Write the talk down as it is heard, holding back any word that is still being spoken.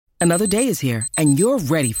Another day is here, and you're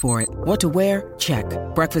ready for it. What to wear? Check.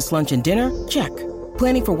 Breakfast, lunch, and dinner? Check.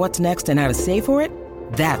 Planning for what's next and how to save for it?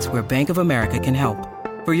 That's where Bank of America can help.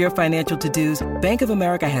 For your financial to-dos, Bank of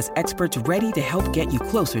America has experts ready to help get you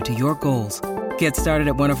closer to your goals. Get started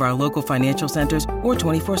at one of our local financial centers or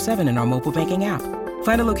 24/7 in our mobile banking app.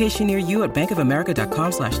 Find a location near you at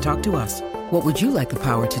bankofamerica.com/talktous. What would you like the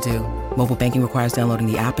power to do? Mobile banking requires downloading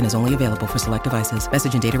the app and is only available for select devices.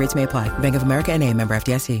 Message and data rates may apply. Bank of America N.A., member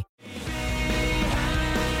FDIC.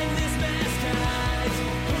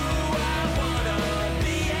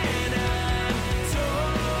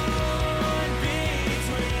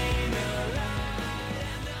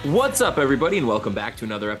 What's up, everybody, and welcome back to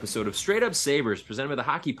another episode of Straight Up Sabres, presented by the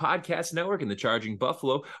Hockey Podcast Network and the Charging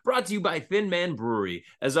Buffalo, brought to you by Thin Man Brewery.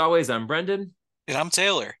 As always, I'm Brendan. And I'm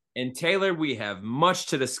Taylor. And Taylor, we have much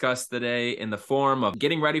to discuss today in the form of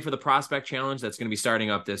getting ready for the Prospect Challenge that's going to be starting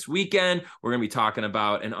up this weekend. We're going to be talking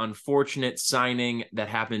about an unfortunate signing that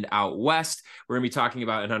happened out west. We're going to be talking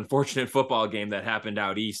about an unfortunate football game that happened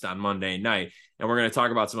out east on Monday night. And we're going to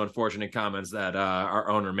talk about some unfortunate comments that our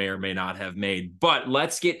owner may or may not have made. But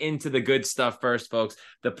let's get into the good stuff first, folks.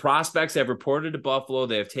 The Prospects have reported to Buffalo.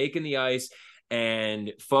 They have taken the ice.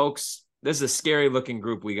 And, folks, this is a scary-looking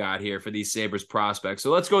group we got here for these Sabres prospects.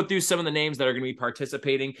 So let's go through some of the names that are going to be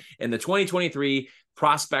participating in the 2023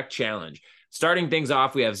 Prospect Challenge. Starting things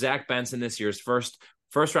off, we have Zach Benson, this year's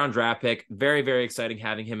first-round draft pick. Very, very exciting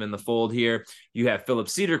having him in the fold here. You have Philip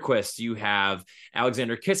Cederquist. You have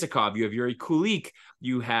Alexander Kisakov. You have Yuri Kulik.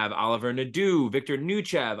 You have Oliver Nadeau, Victor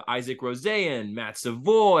Nuchev, Isaac Roseyan, Matt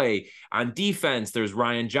Savoy. On defense, there's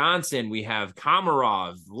Ryan Johnson. We have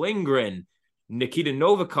Komarov, Lindgren, Nikita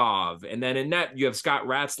Novikov, and then in net, you have Scott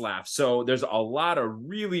Ratzlaff. So there's a lot of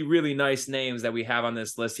really, really nice names that we have on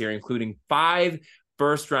this list here, including 5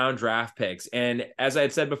 first-round draft picks. And as I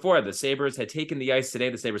had said before, the Sabres had taken the ice today,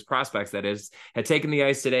 the Sabres prospects, that is, had taken the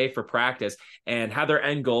ice today for practice. And Heather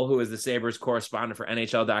Engel, who is the Sabres correspondent for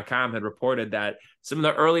NHL.com, had reported that some of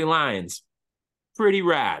the early lines, pretty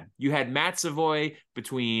rad. You had Matt Savoy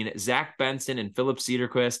between Zach Benson and Philip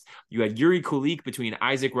Cederquist. You had Yuri Kulik between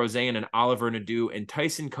Isaac Roseyan and Oliver Nadeau, and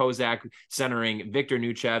Tyson Kozak centering Victor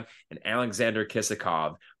Nuchev and Alexander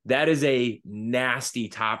Kisakov. That is a nasty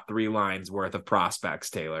top 3 lines worth of prospects,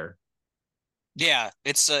 Taylor. Yeah,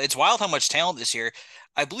 it's wild how much talent this year.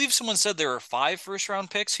 I believe someone said there were 5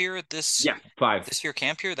 first-round picks here at this 5 this year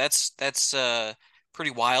camp here. That's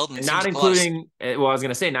pretty wild. And not including, well, I was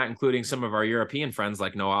going to say, not including some of our European friends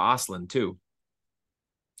like Noah Ostlund, too.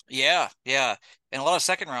 Yeah. And a lot of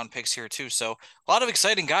second-round picks here, too. So a lot of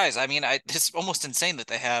exciting guys. I mean, it's almost insane that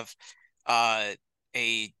they have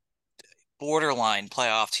a borderline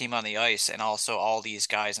playoff team on the ice and also all these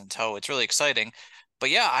guys in tow. It's really exciting. But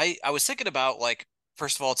yeah, I was thinking about, like,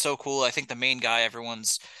 first of all, it's so cool. I think the main guy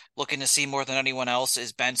everyone's looking to see more than anyone else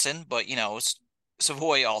is Benson, but, you know,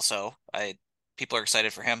 Savoy also. People are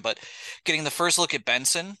excited for him, but getting the first look at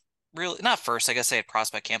Benson, really not first, I guess they had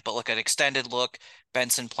prospect camp, but look at extended look,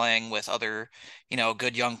 Benson playing with other,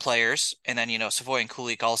 good young players, and then, Savoy and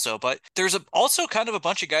Kulik also. But there's also kind of a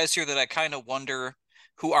bunch of guys here that I kind of wonder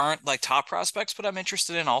who aren't like top prospects, but I'm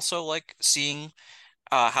interested in also like seeing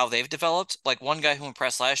how they've developed. Like one guy who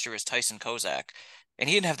impressed last year was Tyson Kozak, and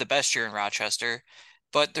he didn't have the best year in Rochester,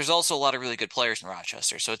 but there's also a lot of really good players in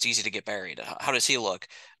Rochester, so it's easy to get buried. How does he look?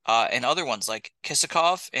 And other ones like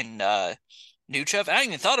Kisakov and Nuchev. I hadn't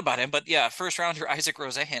even thought about him, but yeah, first rounder Isaac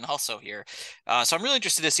Roseyan also here. So I'm really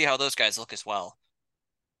interested to see how those guys look as well.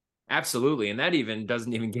 Absolutely. And that even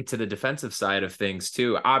doesn't even get to the defensive side of things,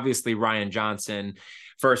 too. Obviously, Ryan Johnson,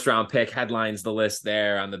 first round pick, headlines the list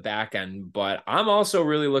there on the back end. But I'm also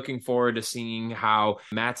really looking forward to seeing how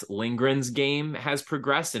Matt Lindgren's game has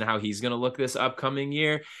progressed and how he's going to look this upcoming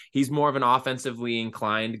year. He's more of an offensively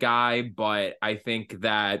inclined guy, but I think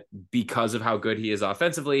that because of how good he is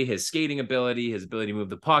offensively, his skating ability, his ability to move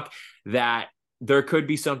the puck, that there could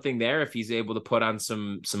be something there if he's able to put on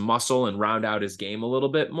some muscle and round out his game a little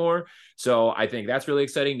bit more. So I think that's really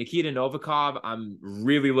exciting. Nikita Novikov, I'm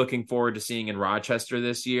really looking forward to seeing in Rochester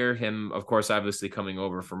this year. Him, of course, obviously coming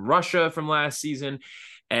over from Russia from last season,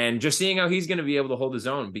 and just seeing how he's going to be able to hold his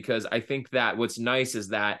own, because I think that what's nice is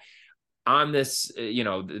that on this,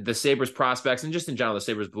 the Sabres prospects and just in general, the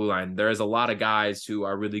Sabres blue line, there is a lot of guys who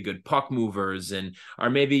are really good puck movers and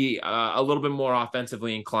are maybe a little bit more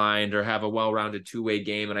offensively inclined or have a well-rounded two-way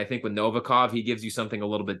game. And I think with Novikov, he gives you something a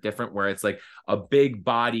little bit different where it's like a big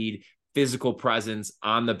bodied physical presence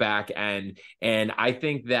on the back end. And I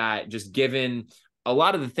think that just given a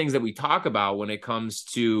lot of the things that we talk about when it comes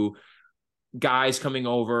to guys coming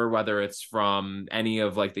over, whether it's from any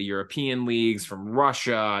of like the European leagues, from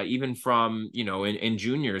Russia, even from, in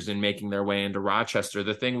juniors and making their way into Rochester.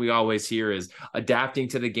 The thing we always hear is adapting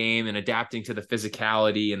to the game and adapting to the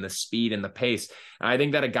physicality and the speed and the pace. And I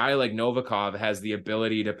think that a guy like Novikov has the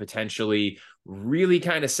ability to potentially really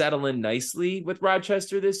kind of settle in nicely with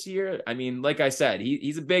Rochester this year. I mean, like I said,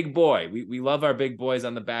 he's a big boy. We love our big boys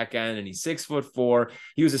on the back end, and he's 6'4".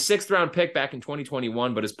 He was a 6th-round pick back in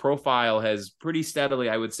 2021, but his profile has pretty steadily,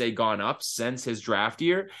 I would say, gone up since his draft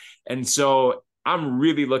year. And so I'm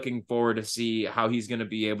really looking forward to see how he's going to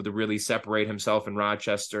be able to really separate himself in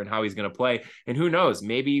Rochester and how he's going to play. And who knows,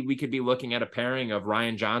 maybe we could be looking at a pairing of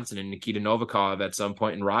Ryan Johnson and Nikita Novikov at some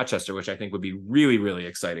point in Rochester, which I think would be really, really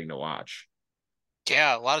exciting to watch.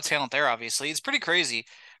 Yeah, a lot of talent there, obviously. It's pretty crazy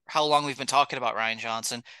how long we've been talking about Ryan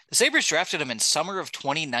Johnson. The Sabres drafted him in summer of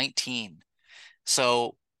 2019.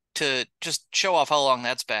 So to just show off how long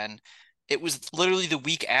that's been, it was literally the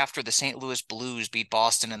week after the St. Louis Blues beat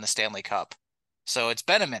Boston in the Stanley Cup. So it's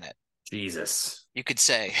been a minute, Jesus. you could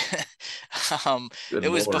say. Good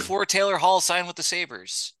It was Lord. before Taylor Hall signed with the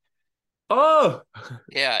Sabres. Oh,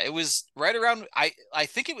 Yeah, it was right around I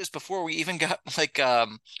think it was before we even got like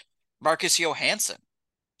Marcus Johansson.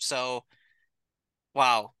 So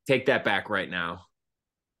wow. take that back right now.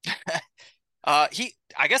 I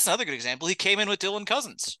guess another good example, he came in with Dylan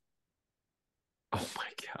Cousins. Oh my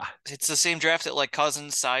God. It's the same draft that like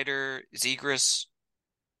Cousins, Sider, Zegras,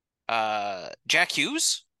 Jack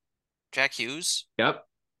Hughes. Jack Hughes. Yep.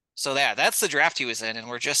 So that's the draft he was in, and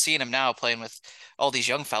we're just seeing him now playing with all these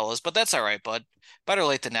young fellows, but that's all right, bud. Better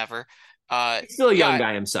late than never. He's still a young Yeah,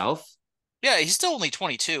 guy himself. yeah, he's still only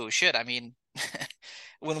 22. Shit, I mean,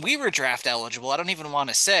 when we were draft eligible, I don't even want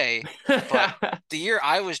to say, but the year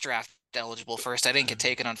I was draft eligible first, I didn't get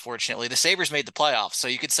taken, unfortunately. The Sabres made the playoffs, so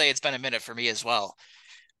you could say it's been a minute for me as well.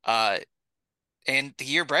 Uh, and the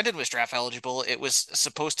year Brendan was draft eligible, it was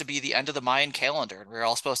supposed to be the end of the Mayan calendar, and we were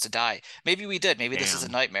all supposed to die. Maybe we did. Maybe this is a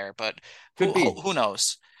Damn. nightmare, but Could be. who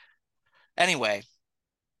knows? Anyway,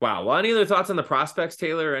 Wow. Well, any other thoughts on the prospects,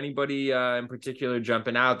 Taylor? Or anybody in particular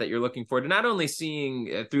jumping out that you're looking forward to not only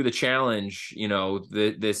seeing through the challenge,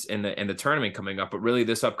 this and the tournament coming up, but really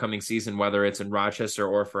this upcoming season, whether it's in Rochester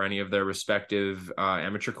or for any of their respective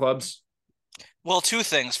amateur clubs? well, two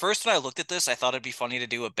things. First, when I looked at this, I thought it'd be funny to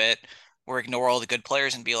do a bit where ignore all the good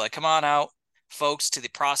players and be like, come on out, folks, to the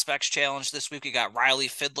prospects challenge this week. We got Riley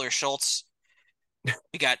Fiddler Schultz.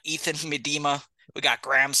 We got Ethan Medema. We got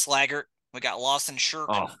Graham Slaggert. We got Lawson Shirk.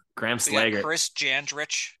 Oh, Graham We got Slager. Chris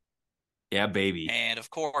Jandrich. Yeah, baby. And of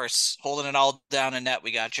course, holding it all down in net,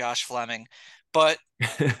 we got Josh Fleming. But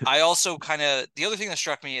I also the other thing that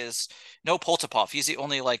struck me is no Poltapov. He's the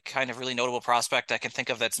only like kind of really notable prospect I can think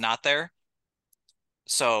of that's not there.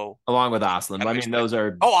 So Along with Osland. gotta I mean, expect. those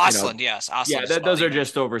are, Oh, Osland, yes. yeah, Osland as well. those You are mentioned.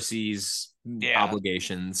 just overseas Yeah.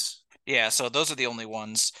 obligations. Yeah, so those are the only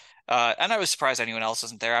ones. And I was surprised anyone else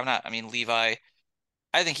isn't there. I mean, Levi,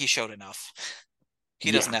 I think he showed enough.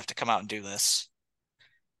 He doesn't Yeah. have to come out and do this.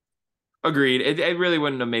 Agreed. It really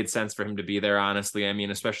wouldn't have made sense for him to be there, honestly. I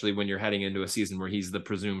mean, especially when you're heading into a season where he's the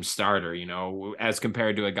presumed starter, as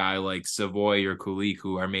compared to a guy like Savoy or Kulik,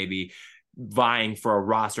 who are maybe vying for a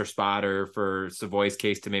roster spot, or for Savoy's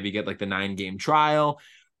case to maybe get like the 9-game trial.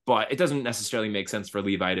 But it doesn't necessarily make sense for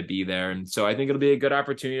Levi to be there. And so I think it'll be a good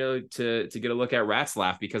opportunity to get a look at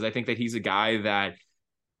Ratzlaff, because I think that he's a guy that,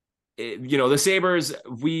 the Sabres,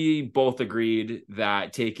 we both agreed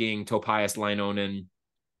that taking Topias Lainonen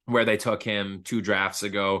where they took him 2 drafts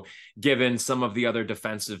ago, given some of the other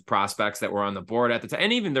defensive prospects that were on the board at the time,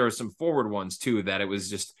 and even there were some forward ones too, that it was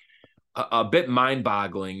just a bit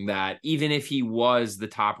mind-boggling that even if he was the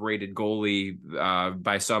top-rated goalie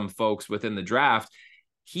by some folks within the draft,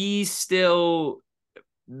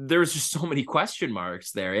 there's just so many question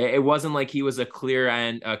marks there. It wasn't like he was a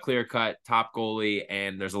clear-cut top goalie,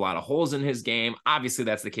 and there's a lot of holes in his game. Obviously,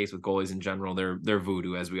 that's the case with goalies in general. They're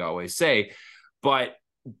voodoo, as we always say, but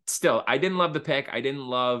still, I didn't love the pick. I didn't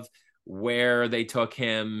love where they took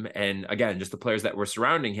him, and again, just the players that were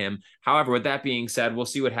surrounding him. However, with that being said, we'll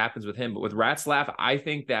see what happens with him. But with Ratzlaff, I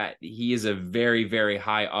think that he is a very, very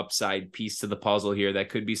high upside piece to the puzzle here that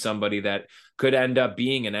could be somebody that could end up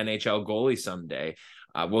being an NHL goalie someday.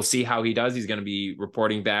 We'll see how he does. He's going to be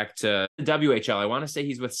reporting back to the WHL. I want to say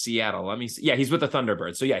he's with Seattle. Let me see. Yeah, he's with the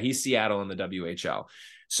Thunderbirds. So yeah, he's Seattle in the WHL.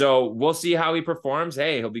 So we'll see how he performs.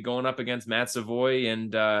 Hey, he'll be going up against Matt Savoy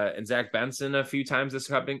and Zach Benson a few times this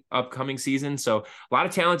upcoming season. So a lot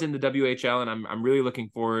of talent in the WHL, and I'm really looking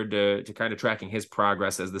forward to kind of tracking his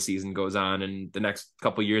progress as the season goes on, and the next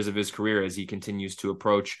couple years of his career as he continues to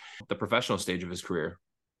approach the professional stage of his career.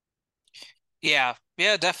 Yeah,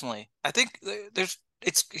 yeah, definitely. I think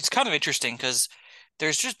it's kind of interesting because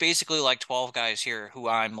there's just basically like 12 guys here who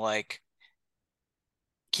I'm like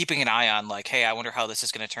keeping an eye on, like, hey, I wonder how this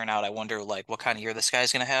is going to turn out. I wonder like what kind of year this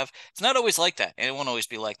guy's going to have. It's not always like that, and it won't always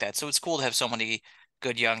be like that. So it's cool to have so many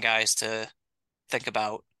good young guys to think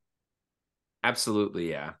about. Absolutely,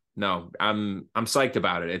 yeah. No, I'm psyched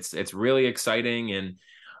about it. It's really exciting. And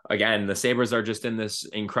again, the Sabres are just in this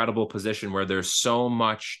incredible position where there's so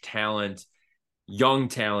much talent, young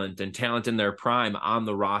talent and talent in their prime on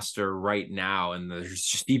the roster right now. And there's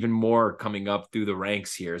just even more coming up through the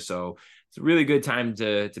ranks here. So it's a really good time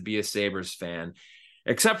to be a Sabres fan,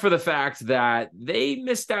 except for the fact that they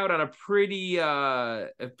missed out on a pretty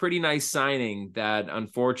nice signing that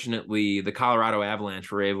unfortunately the Colorado Avalanche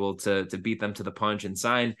were able to beat them to the punch and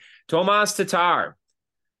sign Tomas Tatar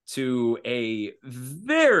to a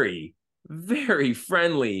very, very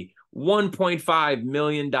friendly $1.5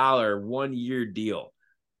 million 1 year deal.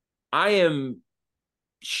 I am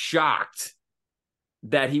shocked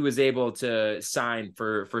that he was able to sign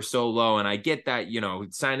for so low. And I get that,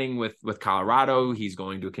 signing with Colorado, he's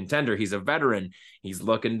going to a contender. He's a veteran. He's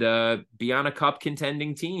looking to be on a cup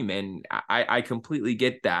contending team. And I completely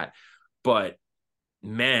get that. But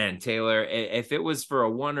man, Taylor, if it was for a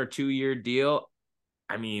 1 or 2 year deal,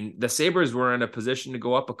 I mean, the Sabres were in a position to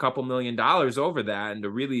go up a couple $1 million over that and to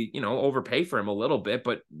really, overpay for him a little bit.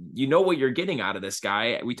 But you know what you're getting out of this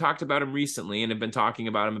guy. We talked about him recently and have been talking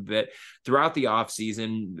about him a bit throughout the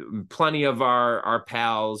offseason. Plenty of our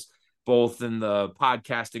pals, both in the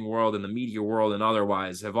podcasting world and the media world and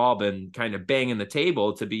otherwise, have all been kind of banging the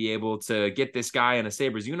table to be able to get this guy in a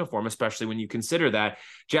Sabres uniform, especially when you consider that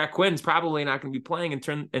Jack Quinn's probably not going to be playing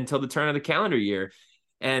until the turn of the calendar year.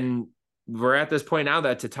 And we're at this point now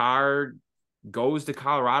that Tatar goes to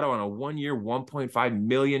Colorado on a 1 year, $1.5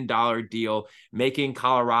 million deal, making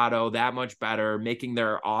Colorado that much better, making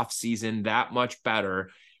their offseason that much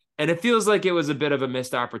better. And it feels like it was a bit of a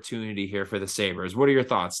missed opportunity here for the Sabres. What are your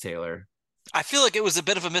thoughts, Taylor? I feel like it was a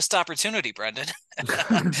bit of a missed opportunity, Brendan.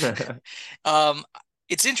 Um,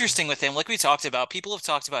 it's interesting with him, like we talked about, people have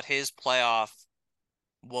talked about his playoff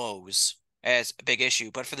woes as a big issue.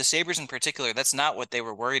 But for the Sabres in particular, that's not what they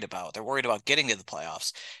were worried about. They're worried about getting to the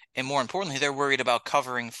playoffs. And more importantly, they're worried about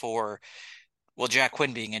covering for, well, Jack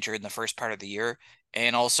Quinn being injured in the first part of the year.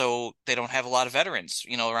 And also, they don't have a lot of veterans,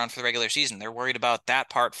 around for the regular season. They're worried about that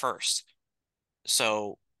part first.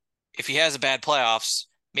 So if he has a bad playoffs,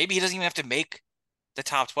 maybe he doesn't even have to make the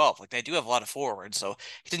top 12. Like they do have a lot of forwards, so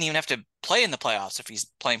he didn't even have to play in the playoffs if he's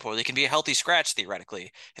playing poorly. He can be a healthy scratch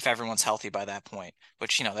theoretically if everyone's healthy by that point,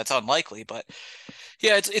 which that's unlikely. But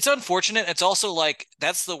yeah, it's unfortunate. It's also like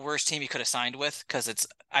that's the worst team he could have signed with because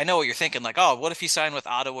I know what you're thinking, like, oh, what if he signed with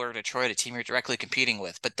Ottawa or Detroit, a team you're directly competing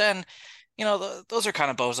with? But then, those are kind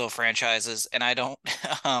of bozo franchises, and I don't.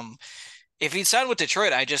 If he'd signed with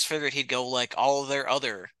Detroit, I just figured he'd go like all of their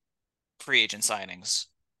other free agent signings.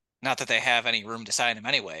 Not that they have any room to sign him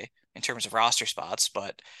anyway in terms of roster spots,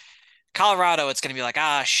 but Colorado, it's going to be like,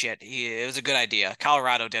 shit, it was a good idea.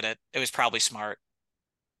 Colorado did it. It was probably smart.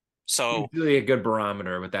 So, Usually a good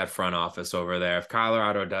barometer with that front office over there. If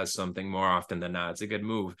Colorado does something more often than not, it's a good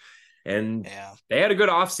move. And yeah. they had a good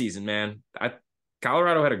offseason, man.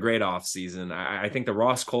 Colorado had a great offseason. I think the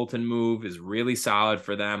Ross Colton move is really solid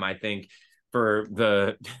for them. I think for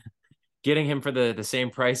the getting him for the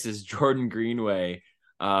same price as Jordan Greenway,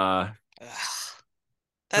 Ugh,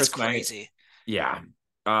 that's hurts my crazy. yeah.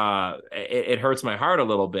 It hurts my heart a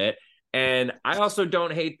little bit. And I also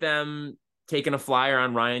don't hate them taking a flyer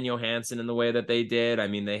on Ryan Johansson in the way that they did. I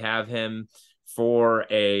mean, they have him for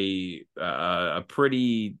a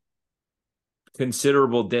pretty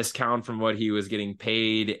considerable discount from what he was getting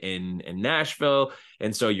paid in Nashville.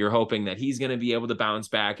 And so you're hoping that he's going to be able to bounce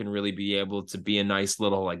back and really be able to be a nice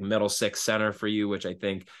little like middle six center for you, which I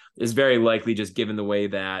think is very likely just given the way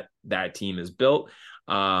that that team is built.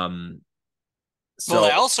 Well, I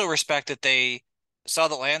So also respect that they saw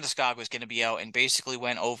that Landeskog was going to be out and basically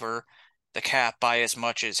went over the cap by as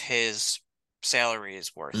much as his salary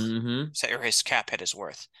is worth, mhm. or his cap hit is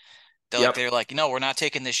worth. Yep. They're like, no, we're not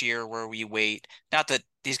taking this year where we wait. Not that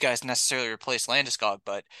these guys necessarily replace Landeskog,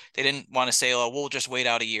 but they didn't want to say, oh, we'll just wait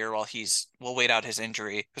out a year while we'll wait out his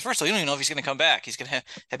injury. Because first of all, you don't even know if he's going to come back. He's going to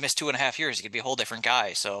have missed 2.5 years. He could be a whole different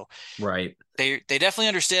guy. So Right. they definitely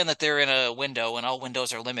understand that they're in a window and all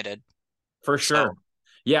windows are limited. For So sure.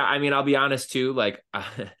 Yeah, I mean, I'll be honest too. Like,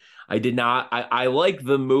 I did not. I like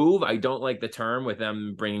the move. I don't like the term with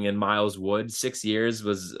them bringing in Miles Wood. 6 years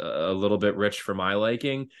was a little bit rich for my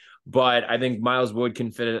liking. But I think Miles Wood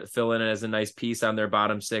can fill in as a nice piece on their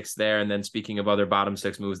bottom six there. And then speaking of other bottom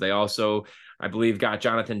six moves, they also, I believe, got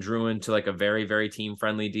Jonathan Druin to like a very, very team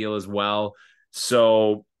friendly deal as well.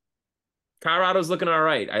 So Colorado's looking all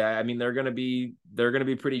right. I mean, they're gonna be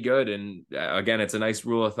pretty good. And again, it's a nice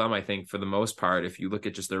rule of thumb, I think, for the most part. If you look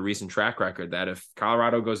at just their recent track record, that if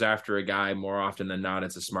Colorado goes after a guy more often than not,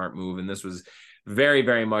 it's a smart move. And this was very,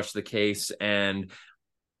 very much the case. And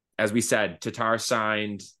as we said, Tatar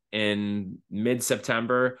signed in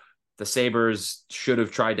mid-September. The Sabres should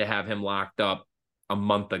have tried to have him locked up a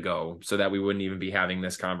month ago so that we wouldn't even be having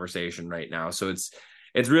this conversation right now. So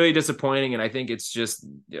it's really disappointing. And I think it's just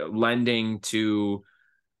lending to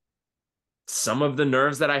some of the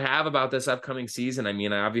nerves that I have about this upcoming season. I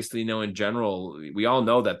mean, I obviously know in general, we all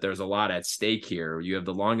know that there's a lot at stake here. You have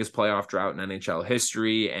the longest playoff drought in NHL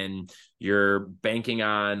history, and you're banking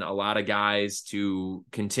on a lot of guys to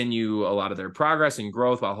continue a lot of their progress and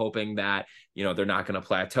growth while hoping that, you know, they're not going to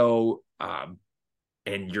plateau.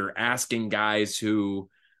 And you're asking guys who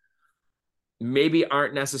maybe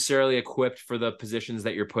aren't necessarily equipped for the positions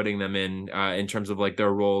that you're putting them in terms of like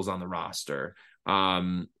their roles on the roster.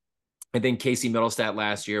 I think Casey Middlestat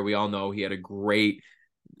last year, we all know he had a great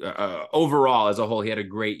overall as a whole, he had a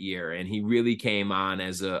great year, and he really came on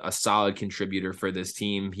as a solid contributor for this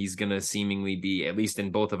team. He's going to seemingly be, at least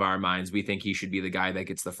in both of our minds, we think he should be the guy that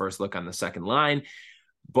gets the first look on the second line,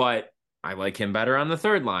 but I like him better on the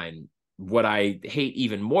third line. What I hate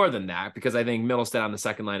even more than that, because I think Middlestat on the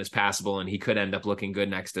second line is passable and he could end up looking good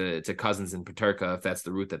next to Cousins and Peterka if that's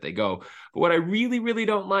the route that they go. But what I really, really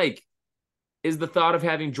don't like is the thought of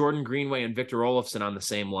having Jordan Greenway and Victor Olofsson on the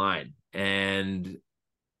same line. And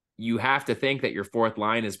you have to think that your fourth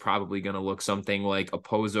line is probably going to look something like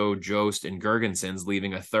Opozo, Jost, and Gergensons,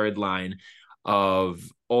 leaving a third line of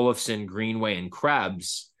Olofsson, Greenway, and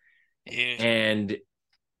Krebs. Yeah. And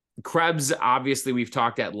Krebs, obviously, we've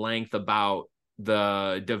talked at length about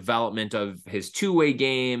the development of his two-way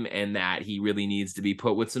game and that he really needs to be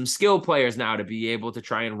put with some skill players now to be able to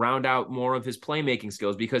try and round out more of his playmaking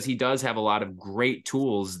skills, because he does have a lot of great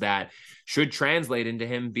tools that should translate into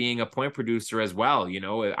him being a point producer as well. You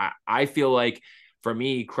know, I feel like for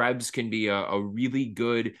me, Krebs can be a really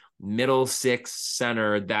good middle six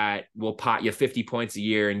center that will pot you 50 points a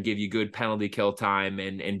year and give you good penalty kill time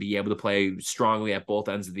and be able to play strongly at both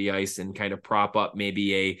ends of the ice and kind of prop up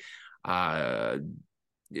maybe a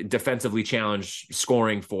defensively challenged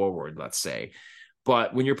scoring forward, let's say.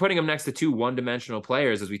 But when you're putting him next to two one-dimensional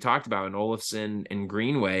players, as we talked about in Olofsson and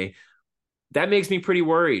Greenway, that makes me pretty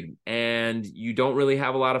worried. And you don't really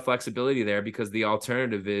have a lot of flexibility there, because the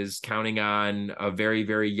alternative is counting on a very,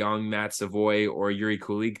 very young Matt Savoy or Yuri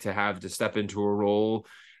Kulik to have to step into a role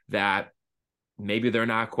that maybe they're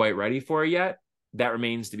not quite ready for yet. That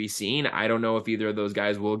remains to be seen. I don't know if either of those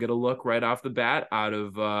guys will get a look right off the bat out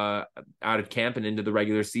of camp and into the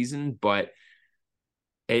regular season, but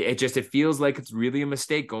it feels like it's really a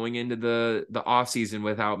mistake going into the offseason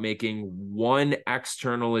without making one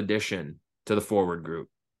external addition to the forward group.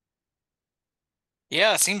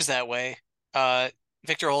 Yeah, it seems that way.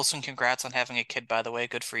 Victor Olson, congrats on having a kid, by the way.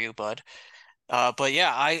 Good for you, bud. But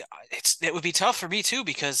yeah, it would be tough for me too,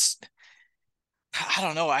 because I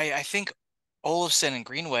don't know. I think Olofsson and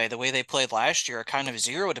Greenway, the way they played last year, are kind of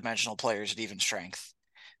zero-dimensional players at even strength.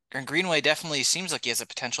 And Greenway definitely seems like he has the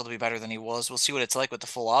potential to be better than he was. We'll see what it's like with the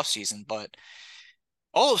full offseason, but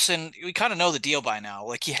Olofsson, we kind of know the deal by now.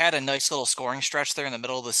 Like, he had a nice little scoring stretch there in the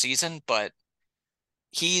middle of the season, but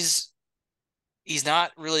he's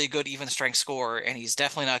not really a good even strength scorer, and he's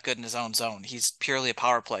definitely not good in his own zone. He's purely a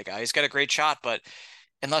power play guy. He's got a great shot, but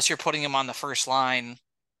unless you're putting him on the first line,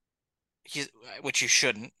 which you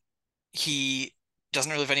shouldn't, he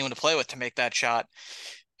doesn't really have anyone to play with to make that shot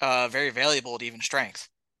very valuable at even strength.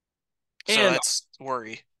 So And that's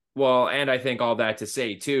worry. well, and I think all that to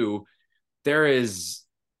say too, there is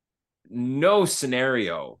no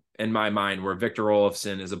scenario in my mind where Victor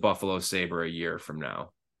Olofsson is a Buffalo Sabre a year from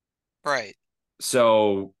now. Right.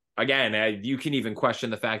 So again, you can even question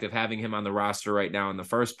the fact of having him on the roster right now in the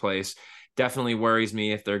first place. Definitely worries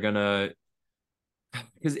me if they're gonna,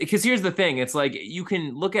 because here's the thing, it's like you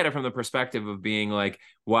can look at it from the perspective of being like,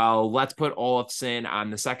 well, let's put Olofsson on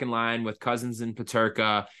the second line with Cousins and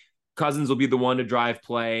Peterka. Cousins will be the one to drive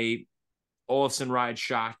play. Olofsson rides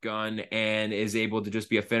shotgun and is able to just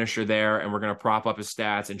be a finisher there, and we're going to prop up his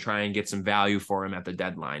stats and try and get some value for him at the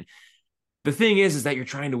deadline. The thing is that you're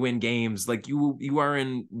trying to win games. Like, you are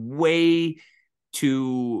in way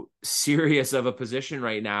too serious of a position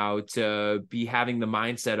right now to be having the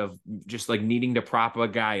mindset of just like needing to prop a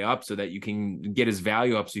guy up so that you can get his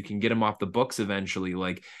value up, so you can get him off the books eventually.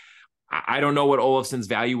 Like, I don't know what Olafson's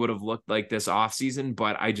value would have looked like this offseason,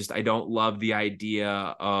 but I don't love the idea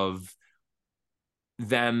of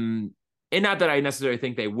them, and not that I necessarily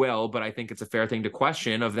think they will, but I think it's a fair thing to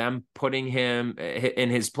question of them putting him in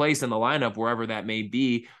his place in the lineup, wherever that may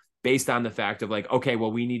be, based on the fact of like, okay,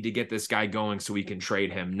 well, we need to get this guy going so we can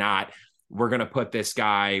trade him, not we're going to put this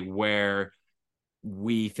guy where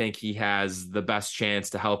we think he has the best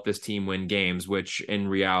chance to help this team win games, which in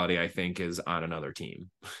reality, I think is on another team.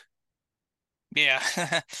 Yeah,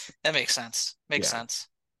 that makes sense. Makes Yeah. sense.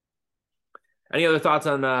 Any other thoughts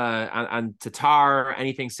on Tatar?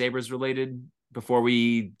 Anything Sabres related before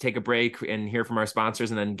we take a break and hear from our sponsors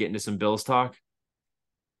and then get into some Bills talk?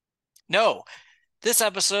 No, this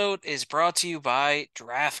episode is brought to you by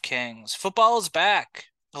DraftKings. Football is back,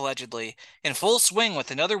 allegedly, in full swing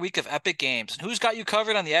with another week of epic games. And who's got you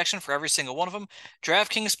covered on the action for every single one of them?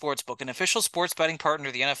 DraftKings Sportsbook, an official sports betting partner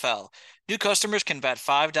of the NFL. New customers can bet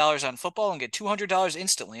 $5 on football and get $200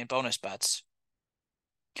 instantly in bonus bets.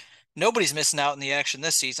 Nobody's missing out in the action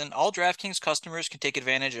this season. All DraftKings customers can take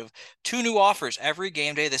advantage of 2 new offers every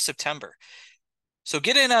game day this September. So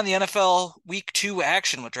get in on the NFL Week 2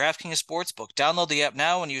 action with DraftKings Sportsbook. Download the app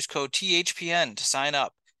now and use code THPN to sign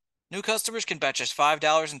up. New customers can bet just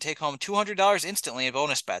 $5 and take home $200 instantly in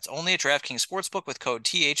bonus bets. Only at DraftKings Sportsbook with code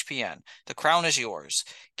THPN. The crown is yours.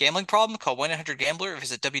 Gambling problem? Call 1-800-GAMBLER or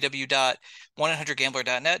visit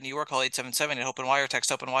www.1-800-GAMBLER.net. New York, call 877 at Open Wire.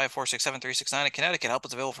 Text Open Wire 467-369. In Connecticut, help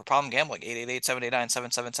is available for problem gambling.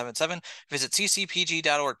 888-789-7777. Visit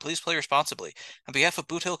ccpg.org. Please play responsibly. On behalf of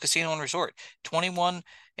Boot Hill Casino and Resort, 21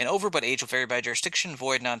 and over, but age will vary by jurisdiction.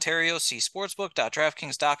 Void in Ontario. See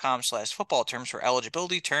sportsbook.draftkings.com/football terms for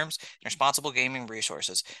eligibility, terms, and responsible gaming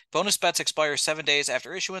resources. Bonus bets expire 7 days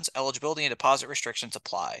after issuance. Eligibility and deposit restrictions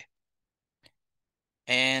apply.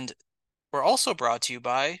 And we're also brought to you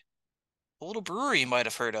by a little brewery you might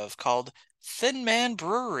have heard of called Thin Man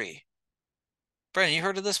Brewery. Brendan, you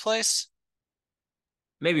heard of this place?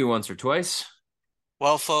 Maybe once or twice.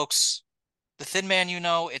 Well, folks, the Thin Man,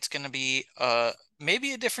 it's going to be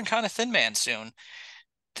maybe a different kind of Thin Man soon.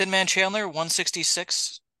 Thin Man Chandler,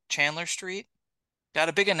 166 Chandler Street, got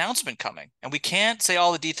a big announcement coming, and we can't say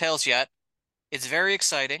all the details yet. It's very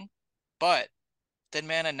exciting, but Thin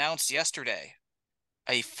Man announced yesterday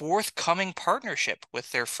a forthcoming partnership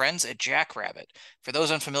with their friends at Jackrabbit. For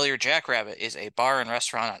those unfamiliar, Jackrabbit is a bar and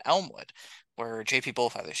restaurant on Elmwood, where JP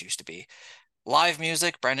Bullfeathers used to be. Live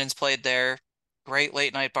music, Brendan's played there. Great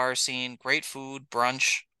late night bar scene, great food,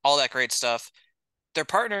 brunch, all that great stuff. They're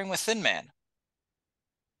partnering with Thin Man.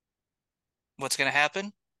 What's going to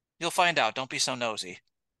happen? You'll find out. Don't be so nosy.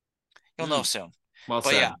 You'll know soon. Well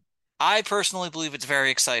But said. yeah, I personally believe it's very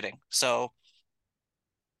exciting. So,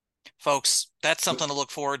 folks, that's something to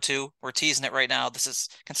look forward to. We're teasing it right now.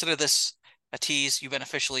 Consider this a tease. You've been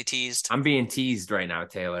officially teased. I'm being teased right now,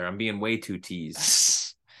 Taylor. I'm being way too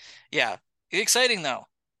teased. Yeah, exciting though.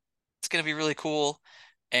 It's going to be really cool.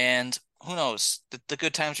 And who knows? The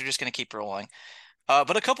good times are just going to keep rolling.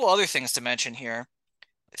 But a couple other things to mention here.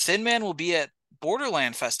 Thin Man will be at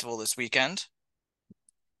Borderland Festival this weekend.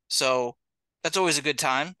 So that's always a good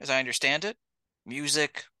time, as I understand it.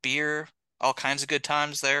 Music, beer, all kinds of good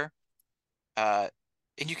times there. And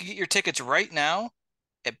you can get your tickets right now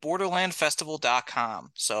at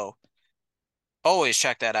borderlandfestival.com. So always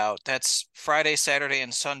check that out. That's Friday, Saturday,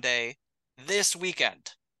 and Sunday this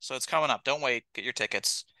weekend. So it's coming up. Don't wait. Get your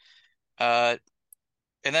tickets. And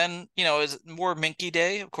then, is more Minky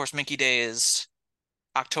Day. Of course, Minky Day is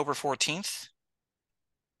October 14th.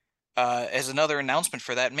 As another announcement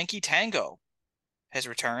for that, Minky Tango has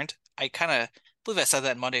returned. I kind of believe I said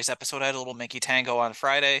that in Monday's episode. I had a little Minky Tango on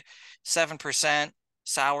Friday. 7%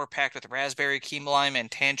 sour packed with raspberry, key lime, and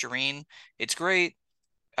tangerine. It's great.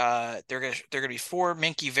 They're gonna be 4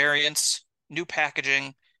 Minky variants, new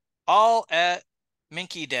packaging, all at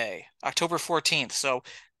Minky Day, October 14th. So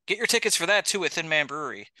get your tickets for that too at Thin Man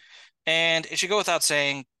Brewery. And it should go without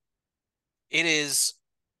saying, it is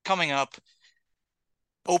coming up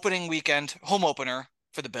opening weekend, home opener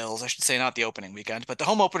for the Bills. I should say not the opening weekend, but the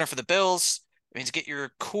home opener for the Bills. It means get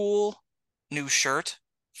your cool new shirt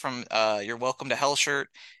from your Welcome to Hell shirt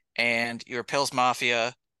and your Pills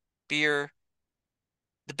Mafia beer.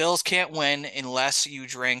 The Bills can't win unless you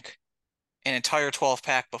drink an entire 12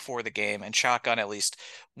 pack before the game and shotgun at least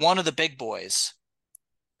one of the big boys.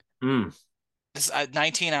 This is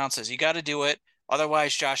 19 ounces. You got to do it.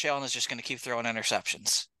 Otherwise, Josh Allen is just going to keep throwing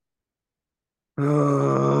interceptions.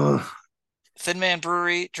 Thin Man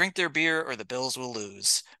Brewery, drink their beer or the Bills will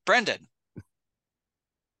lose. Brendan.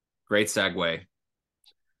 Great segue.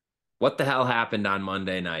 What the hell happened on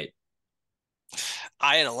Monday night?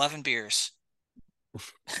 I had 11 beers.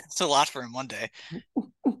 It's a lot for him one day.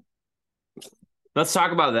 Let's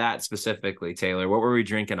talk about that specifically, Taylor. What were we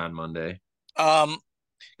drinking on Monday? Um,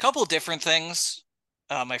 Couple different things.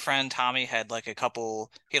 My friend Tommy had like he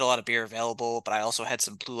had a lot of beer available, but I also had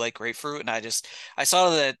some Blue Light grapefruit, and I saw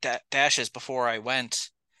the dashes before I went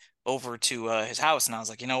over to his house, and I was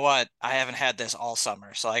like, you know what? I haven't had this all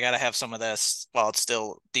summer, so I got to have some of this while it's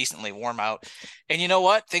still decently warm out. And you know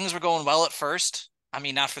what? Things were going well at first. I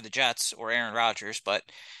mean, not for the Jets or Aaron Rodgers, but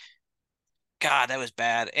God, that was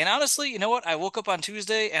bad. And honestly, you know what? I woke up on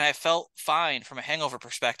Tuesday and I felt fine from a hangover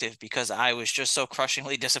perspective because I was just so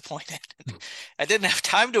crushingly disappointed. I didn't have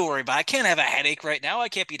time to worry about. I can't have a headache right now. I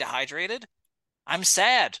can't be dehydrated. I'm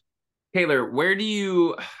sad. Taylor, where do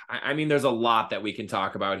you, I mean, there's a lot that we can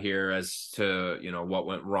talk about here as to, what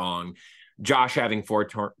went wrong. Josh having four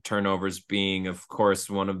turnovers being, of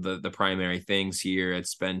course, one of the primary things here.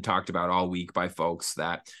 It's been talked about all week by folks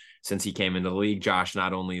that since he came into the league, Josh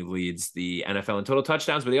not only leads the NFL in total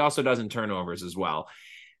touchdowns, but he also does in turnovers as well.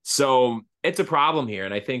 So it's a problem here.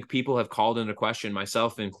 And I think people have called into question,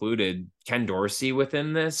 myself included, Ken Dorsey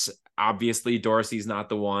within this. Obviously, Dorsey's not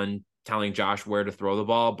the one telling Josh where to throw the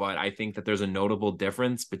ball, but I think that there's a notable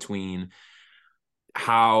difference between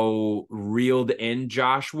how reeled in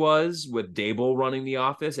Josh was with Dable running the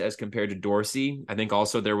office as compared to Dorsey. I think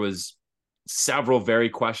also there was several very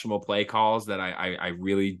questionable play calls that I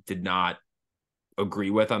really did not agree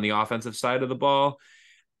with on the offensive side of the ball.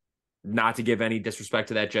 Not to give any disrespect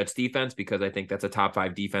to that Jets defense, because I think that's a top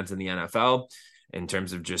 5 defense in the NFL in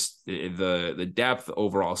terms of just the depth,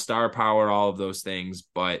 overall star power, all of those things.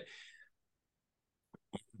 But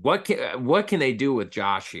what can they do with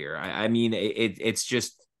Josh here? I mean,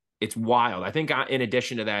 it's wild. I think in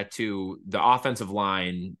addition to that, too, the offensive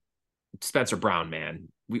line, Spencer Brown, man,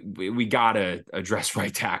 we gotta address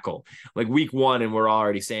right tackle like week 1, and we're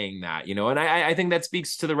already saying that, and I think that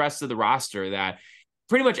speaks to the rest of the roster that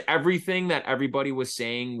pretty much everything that everybody was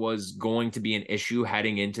saying was going to be an issue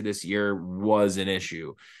heading into this year was an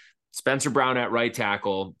issue. Spencer Brown at right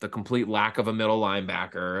tackle, the complete lack of a middle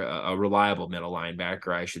linebacker, a reliable middle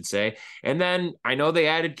linebacker, I should say. And then I know they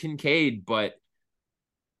added Kincaid, but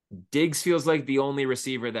Diggs feels like the only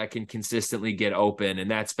receiver that can consistently get open.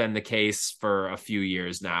 And that's been the case for a few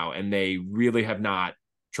years now. And they really have not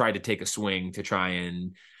tried to take a swing to try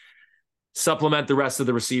and supplement the rest of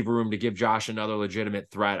the receiver room to give Josh another legitimate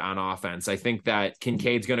threat on offense. I think that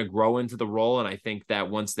Kincaid's going to grow into the role. And I think that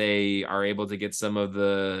once they are able to get some of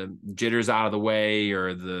the jitters out of the way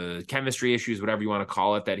or the chemistry issues, whatever you want to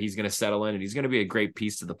call it, that he's going to settle in and he's going to be a great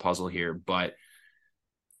piece to the puzzle here. But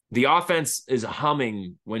the offense is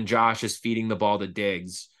humming when Josh is feeding the ball to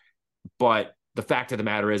Diggs. But the fact of the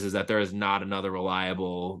matter is that there is not another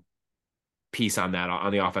reliable piece on that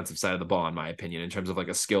on the offensive side of the ball, in my opinion, in terms of like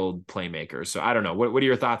a skilled playmaker. So I don't know. What are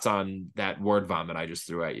your thoughts on that word vomit I just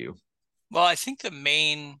threw at you? Well, I think the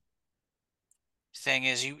main thing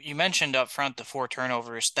is you mentioned up front the 4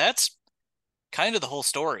 turnovers. That's kind of the whole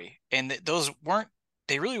story. And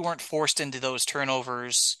they really weren't forced into those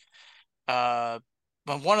turnovers.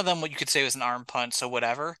 But one of them, what you could say was an arm punt, so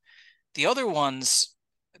whatever. The other ones,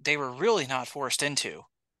 they were really not forced into.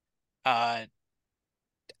 Uh,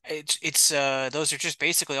 it's those are just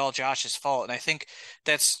basically all Josh's fault, and I think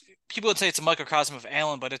that's people would say it's a microcosm of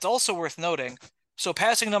Allen, but it's also worth noting. So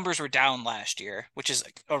passing numbers were down last year, which is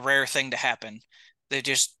a rare thing to happen.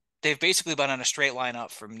 They've basically been on a straight line up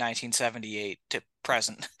from 1978 to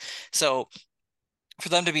present. So for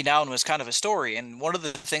them to be down was kind of a story. And one of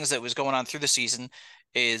the things that was going on through the season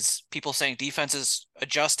is people saying defenses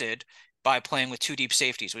adjusted by playing with 2 deep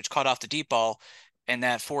safeties, which cut off the deep ball, and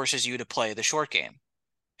that forces you to play the short game.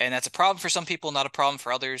 And that's a problem for some people, not a problem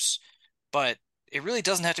for others. But it really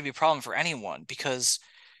doesn't have to be a problem for anyone because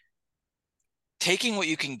taking what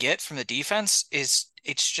you can get from the defense it's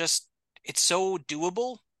so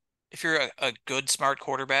doable if you're a good, smart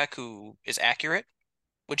quarterback who is accurate,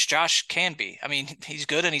 which Josh can be. I mean, he's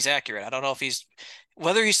good and he's accurate. I don't know if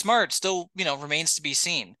whether he's smart still, remains to be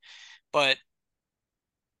seen. But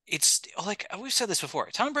it's like we've said this before.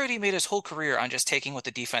 Tom Brady made his whole career on just taking what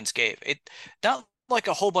the defense gave. It not like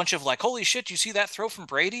a whole bunch of like, holy shit, you see that throw from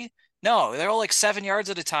Brady? No, they're all like 7 yards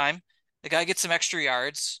at a time. The guy gets some extra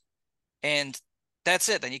yards, and that's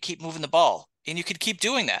it. Then you keep moving the ball, and you could keep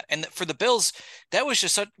doing that. And for the Bills, that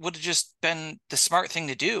was would have just been the smart thing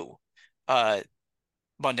to do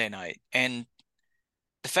Monday night. And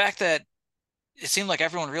the fact that it seemed like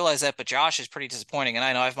everyone realized that, but Josh is pretty disappointing. And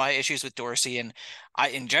I know I have my issues with Dorsey, and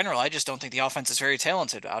in general, I just don't think the offense is very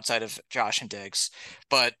talented outside of Josh and Diggs.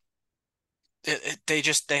 But they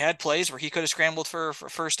had plays where he could have scrambled for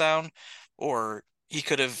first down, or he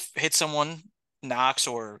could have hit someone Knox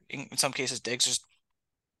or in some cases Diggs, just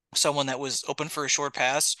someone that was open for a short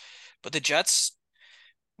pass. But the Jets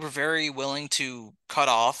were very willing to cut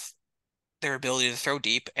off their ability to throw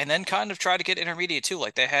deep and then kind of try to get intermediate too.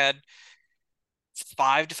 Like they had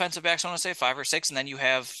five defensive backs, I want to say five or six, and then you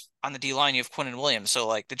have on the D line you have Quinn and Williams. So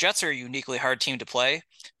like the Jets are a uniquely hard team to play,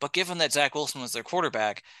 but given that Zach Wilson was their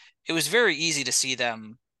quarterback, it was very easy to see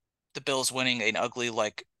the Bills winning an ugly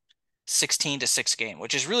like 16-6 game,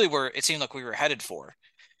 which is really where it seemed like we were headed for.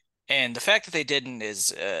 And the fact that they didn't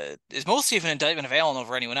is mostly of an indictment of Allen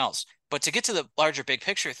over anyone else. But to get to the larger big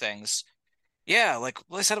picture things, yeah, like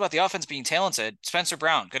what I said about the offense being talented, Spencer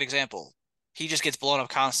Brown, good example. He just gets blown up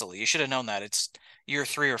constantly. You should have known that. It's year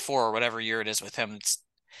 3 or 4 or whatever year it is with him.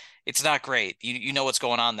 It's not great. You know what's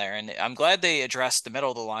going on there. And I'm glad they addressed the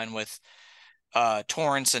middle of the line with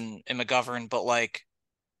Torrance and McGovern, but like,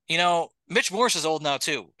 Mitch Morse is old now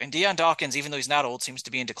too. And Deion Dawkins, even though he's not old, seems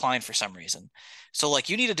to be in decline for some reason. So like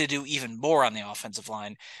you needed to do even more on the offensive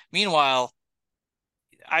line. Meanwhile,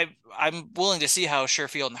 I'm willing to see how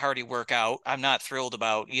Sherfield and Hardy work out. I'm not thrilled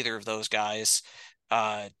about either of those guys.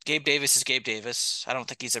 Gabe Davis is Gabe Davis. I don't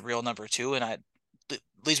think he's a real number two, and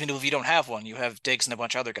leads me to if you don't have one, you have Diggs and a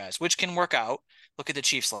bunch of other guys, which can work out. Look at the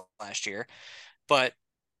Chiefs last year, but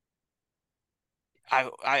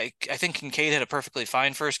I think Kincaid had a perfectly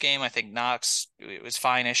fine first game. I think Knox it was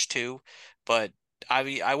fine-ish too, but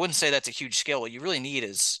I wouldn't say that's a huge skill. What you really need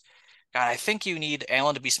is God, I think you need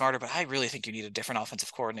Allen to be smarter, but I really think you need a different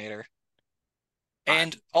offensive coordinator. I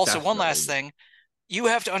And also, one last definitely. thing, you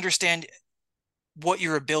have to understand what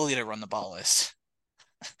your ability to run the ball is.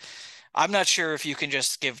 I'm not sure if you can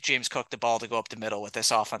just give James Cook the ball to go up the middle with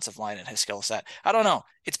this offensive line and his skill set. I don't know.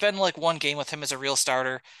 It's been like one game with him as a real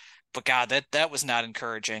starter, but God, that was not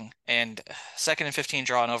encouraging. And second and 15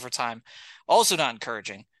 draw in overtime, also not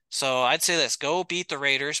encouraging. So I'd say this, go beat the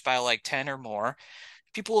Raiders by like 10 or more.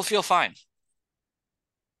 People will feel fine.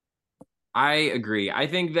 I agree. I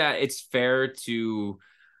think that it's fair to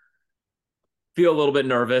feel a little bit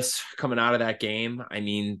nervous coming out of that game. I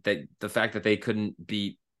mean, that the fact that they couldn't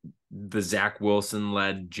beat the Zach Wilson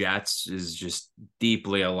led Jets is just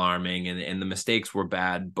deeply alarming, and the mistakes were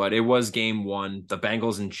bad, but it was game one. The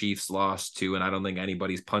Bengals and Chiefs lost too, and I don't think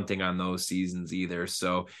anybody's punting on those seasons either.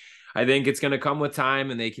 So I think it's going to come with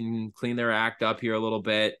time and they can clean their act up here a little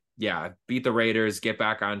bit. Yeah, beat the Raiders, get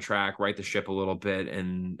back on track, right the ship a little bit,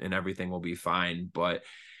 and everything will be fine. But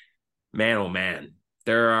man, oh man,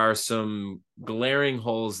 there are some glaring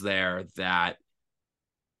holes there that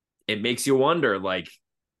it makes you wonder, like,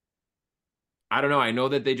 I don't know. I know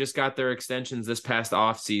that they just got their extensions this past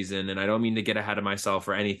off season, and I don't mean to get ahead of myself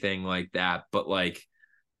or anything like that, but like,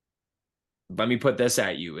 let me put this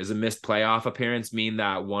at you. Is a missed playoff appearance mean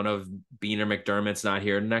that one of Bean or McDermott's not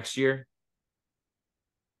here next year?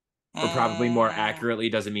 Or probably more Mm, accurately,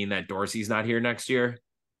 does it mean that Dorsey's not here next year?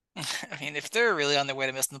 I mean, if they're really on their way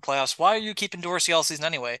to missing the playoffs, why are you keeping Dorsey all season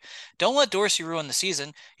anyway? Don't let Dorsey ruin the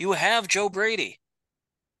season. You have Joe Brady.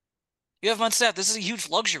 You have him on staff. This is a huge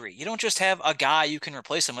luxury. You don't just have a guy you can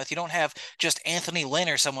replace him with. You don't have just Anthony Lynn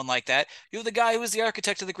or someone like that. You have the guy who is the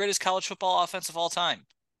architect of the greatest college football offense of all time.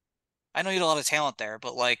 I know you had a lot of talent there,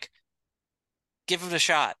 but like, give it a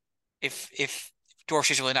shot. If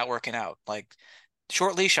Dorsey's really not working out, like,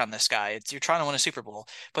 short leash on this guy. You're trying to win a Super Bowl.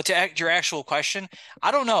 But your actual question,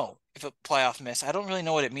 I don't know if a playoff miss. I don't really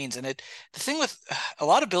know what it means. And the thing with a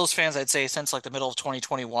lot of Bills fans, I'd say since like the middle of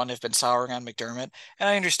 2021, have been souring on McDermott, and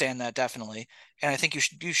I understand that definitely. And I think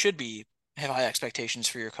you should be have high expectations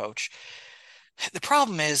for your coach. The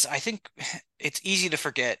problem is, I think it's easy to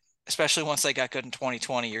forget, especially once they got good in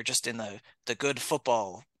 2020. You're just in the good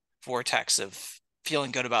football vortex of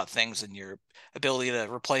feeling good about things and your ability to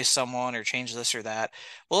replace someone or change this or that.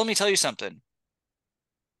 Well, let me tell you something.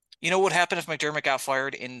 You know what happened if McDermott got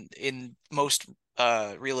fired in most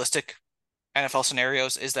realistic NFL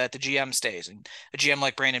scenarios is that the GM stays and a GM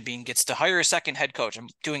like Brandon Beane gets to hire a second head coach. I'm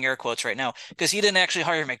doing air quotes right now because he didn't actually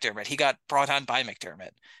hire McDermott. He got brought on by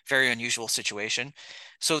McDermott. Very unusual situation.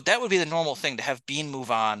 So that would be the normal thing to have Beane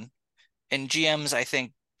move on. And GMs, I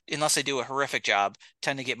think, unless they do a horrific job,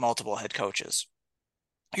 tend to get multiple head coaches.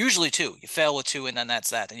 Usually two. You fail with two, and then that's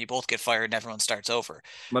that. Then you both get fired, and everyone starts over.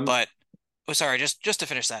 Let But oh, sorry, just to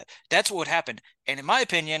finish that, that's what would happen. And in my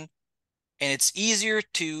opinion, and it's easier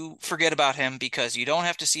to forget about him because you don't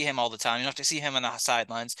have to see him all the time. You don't have to see him on the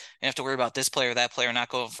sidelines. You don't have to worry about this player, that player not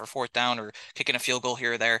going for fourth down or kicking a field goal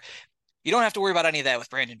here or there. You don't have to worry about any of that with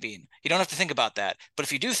Brandon Beane. You don't have to think about that. But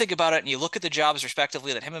if you do think about it and you look at the jobs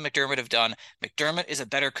respectively that him and McDermott have done, McDermott is a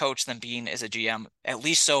better coach than Beane is a GM, at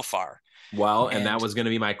least so far. Well, and that And was going to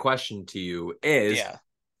be my question to you is yeah,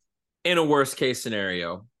 in a worst case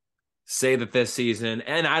scenario, say that this season,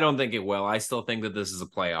 and I don't think it will. I still think that this is a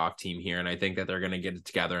playoff team here, and I think that they're going to get it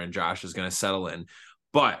together and Josh is going to settle in.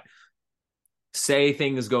 But say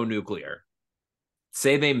things go nuclear.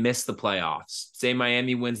 Say they miss the playoffs. Say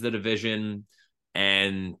Miami wins the division,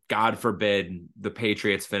 and God forbid the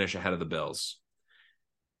Patriots finish ahead of the Bills.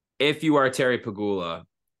 If you are Terry Pegula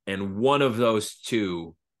and one of those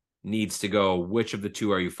two needs to go, which of the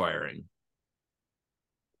two are you firing?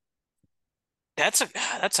 That's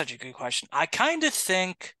such a good question. I kind of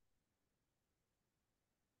think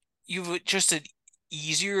you've just an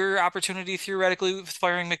easier opportunity theoretically with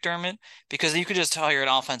firing McDermott because you could just hire an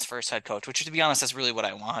offense first head coach, which to be honest, that's really what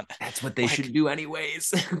I want. That's what they Like, should do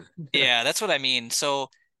anyways. yeah, that's what I mean. So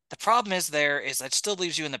the problem is that still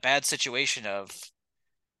leaves you in the bad situation of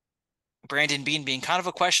Brandon Beane being kind of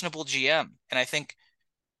a questionable GM. And I think,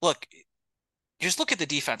 look, just look at the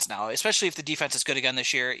defense now, especially if the defense is good again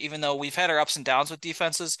this year, even though we've had our ups and downs with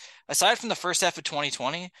defenses, aside from the first half of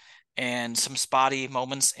 2020 and some spotty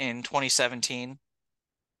moments in 2017,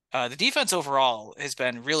 the defense overall has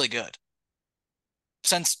been really good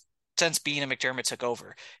since Beane and McDermott took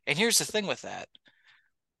over. And here's the thing with that.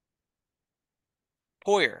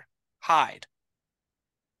 Hoyer, Hyde,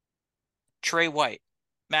 Trey White,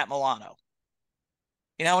 Matt Milano.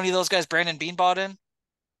 You know how many of those guys Brandon Beane bought in?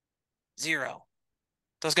 Zero.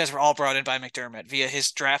 Those guys were all brought in by McDermott via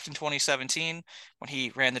his draft in 2017 when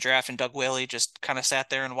he ran the draft and Doug Whaley just kind of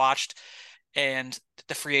sat there and watched, and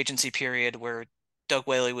the free agency period where Doug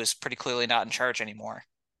Whaley was pretty clearly not in charge anymore.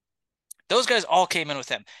 Those guys all came in with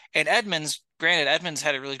him. And Edmonds, granted, Edmonds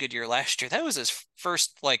had a really good year last year. That was his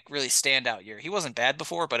first like really standout year. He wasn't bad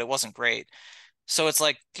before, but it wasn't great. So it's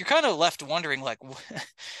like you're kind of left wondering like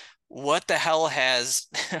what the hell has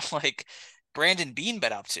like Brandon Beane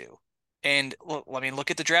been up to? And well, I mean,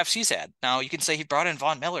 look at the drafts he's had. Now you can say he brought in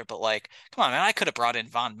Von Miller, but like, come on, man, I could have brought in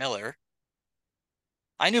Von Miller.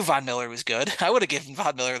 I knew Von Miller was good. I would have given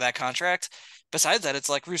Von Miller that contract. Besides that, it's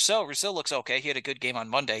like Rousseau. Rousseau looks okay. He had a good game on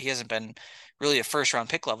Monday. He hasn't been really a first round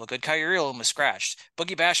pick level good. Kyrie Irving was scratched.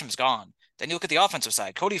 Boogie Basham's gone. Then you look at the offensive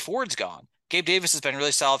side. Cody Ford's gone. Gabe Davis has been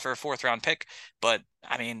really solid for a fourth round pick. But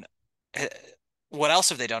I mean, what else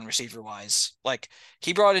have they done receiver wise? Like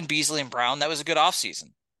he brought in Beasley and Brown. That was a good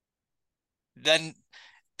offseason. Then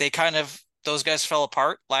they kind of those guys fell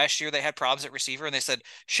apart. Last year they had problems at receiver and they said,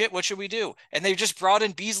 shit, what should we do? And they just brought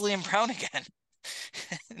in Beasley and Brown again.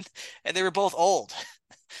 And they were both old.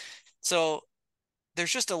 So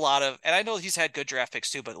there's just a lot of, and I know he's had good draft picks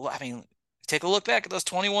too, but I mean, take a look back at those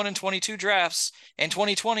 21 and 22 drafts in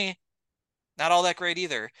 2020, not all that great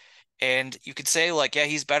either. And you could say like, yeah,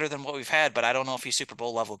 he's better than what we've had, but I don't know if he's Super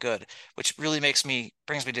Bowl level good, which really brings me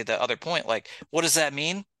to the other point. Like, what does that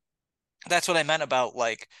mean? That's what I meant about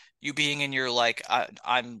like you being in your like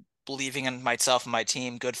I'm believing in myself and my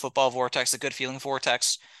team, good football vortex, a good feeling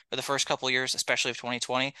vortex for the first couple of years, especially of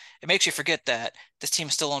 2020. It makes you forget that this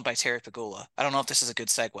team's still owned by Terry Pegula. I don't know if this is a good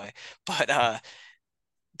segue, but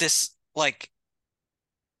this like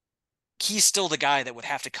he's still the guy that would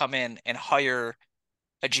have to come in and hire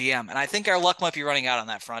a GM. And I think our luck might be running out on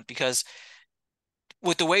that front because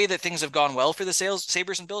with the way that things have gone well for the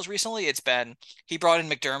Sabres and Bills recently, it's been he brought in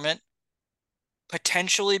McDermott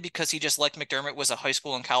potentially because he just liked McDermott was a high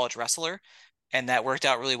school and college wrestler, and that worked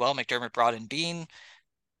out really well. McDermott brought in Beane,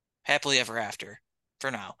 happily ever after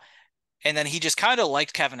for now. And then he just kind of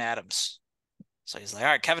liked Kevin Adams. So he's like, all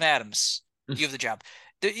right, Kevin Adams, you have the job.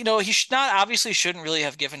 You know, he should not obviously shouldn't really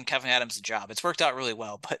have given Kevin Adams the job. It's worked out really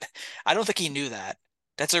well, but I don't think he knew that.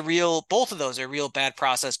 Both of those are real bad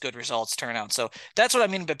process, good results turnout. So that's what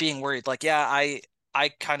I mean by being worried. Like, yeah, I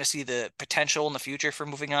kind of see the potential in the future for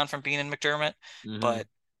moving on from Beane and McDermott, but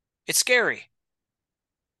it's scary.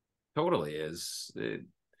 Totally is. It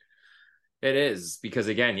is because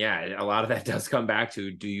again, yeah, a lot of that does come back to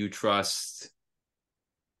do you trust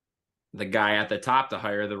the guy at the top to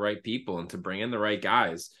hire the right people and to bring in the right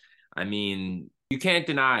guys? I mean, you can't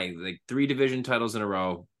deny like 3 division titles in a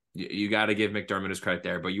row. You got to give McDermott his credit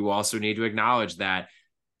there, but you also need to acknowledge that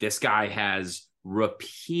this guy has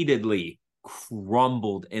repeatedly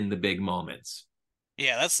crumbled in the big moments.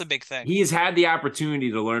 Yeah, that's the big thing. He has had the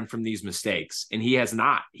opportunity to learn from these mistakes, and he has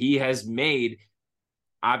not. He has made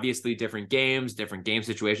obviously different games, different game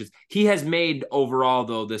situations. He has made overall,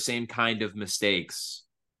 though, the same kind of mistakes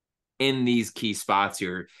in these key spots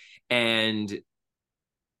here. And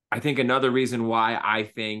I think another reason why I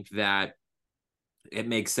think that it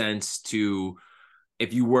makes sense to,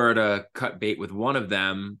 if you were to cut bait with one of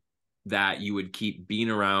them, that you would keep Beane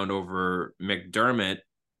around over McDermott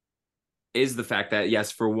is the fact that,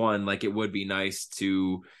 yes, for one, like it would be nice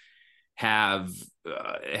to have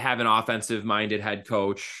an offensive minded head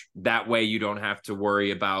coach. That way you don't have to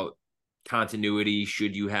worry about continuity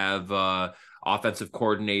should you have offensive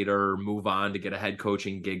coordinator move on to get a head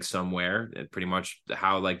coaching gig somewhere. And pretty much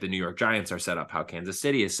how like the New York Giants are set up, how Kansas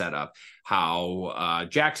City is set up, how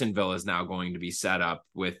Jacksonville is now going to be set up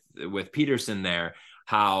with Peterson there,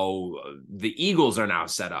 how the Eagles are now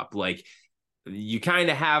set up. Like you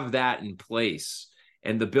kind of have that in place,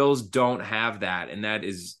 and the Bills don't have that. And that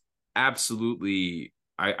is absolutely,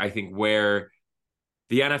 I think, where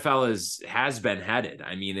the NFL has been headed.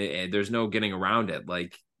 I mean, there's no getting around it.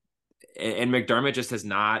 Like, and McDermott just has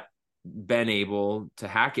not been able to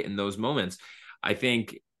hack it in those moments. I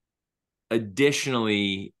think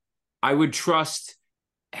additionally, I would trust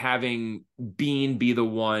having Bean be the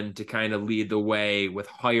one to kind of lead the way with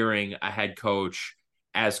hiring a head coach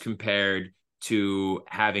as compared to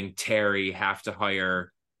having Terry have to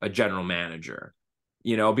hire a general manager.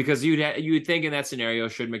 You know, because you'd think in that scenario,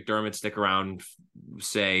 should McDermott stick around,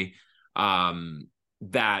 say,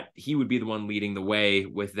 that he would be the one leading the way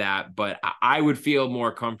with that. But I would feel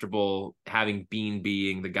more comfortable having Bean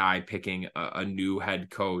being the guy picking a new head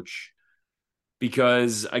coach.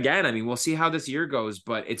 Because again, I mean, we'll see how this year goes,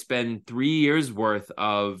 but it's been 3 years worth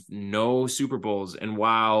of no Super Bowls. And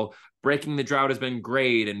while breaking the drought has been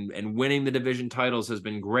great and winning the division titles has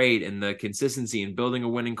been great, and the consistency and building a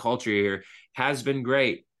winning culture here has been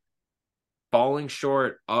great, falling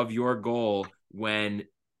short of your goal when,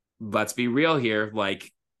 let's be real here,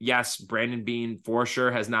 like, yes, Brandon Beane for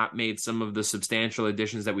sure has not made some of the substantial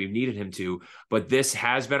additions that we've needed him to, but this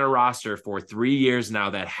has been a roster for 3 years now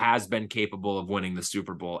that has been capable of winning the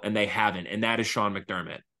Super Bowl, and they haven't, and that is Sean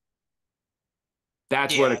McDermott.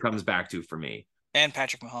 That's what it comes back to for me. And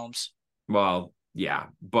Patrick Mahomes. Well, yeah,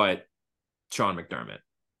 but Sean McDermott.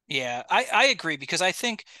 Yeah, I agree, because I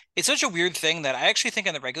think it's such a weird thing that I actually think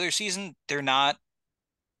in the regular season, they're not,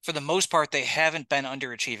 for the most part, they haven't been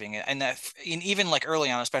underachieving. And that even like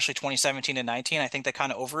early on, especially 2017 and 19, I think they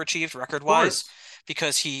kind of overachieved record wise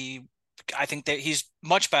because I think that he's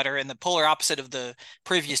much better and the polar opposite of the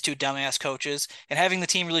previous two dumbass coaches, and having the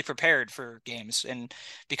team really prepared for games. And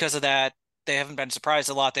because of that, they haven't been surprised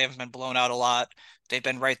a lot. They haven't been blown out a lot. They've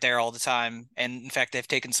been right there all the time. And in fact, they've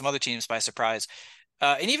taken some other teams by surprise.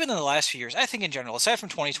 And even in the last few years, I think in general, aside from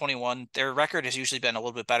 2021, their record has usually been a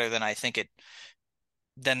little bit better than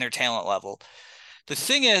than their talent level. The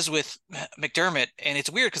thing is with McDermott, and it's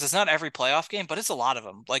weird because it's not every playoff game, but it's a lot of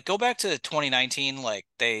them. Like go back to 2019, like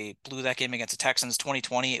they blew that game against the Texans.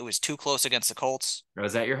 2020, it was too close against the Colts. I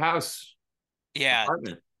was at your house. Yeah.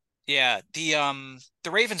 Apartment. Yeah. The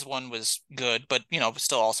Ravens one was good, but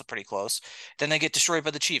still also pretty close. Then they get destroyed by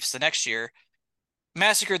the Chiefs the next year.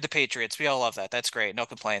 Massacred the Patriots. We all love that. That's great. No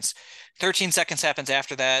complaints. 13 seconds happens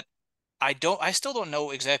after that. I still don't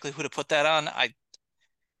know exactly who to put that on.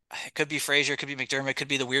 It could be Frazier, it could be McDermott, it could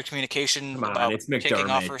be the weird communication about it's kicking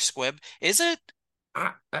off McDermott. her squib. Is it?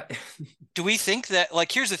 Do we think that,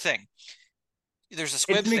 like, here's the thing. There's a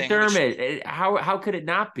squib it's thing. McDermott. How could it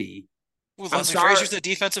not be? Well, Leslie Frazier's the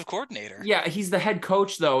defensive coordinator. Yeah, he's the head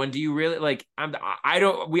coach though. And do you really like?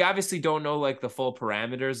 We obviously don't know like the full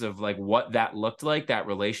parameters of like what that looked like, that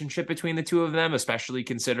relationship between the two of them, especially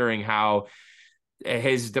considering how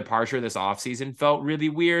his departure this offseason felt really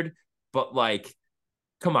weird. But like,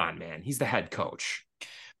 come on, man, he's the head coach.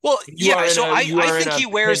 Well, yeah. So I think he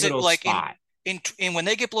wears it like in when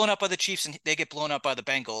they get blown up by the Chiefs and they get blown up by the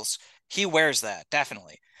Bengals, he wears that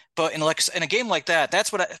definitely. But in a game like that,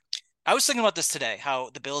 that's what I was thinking about this today, how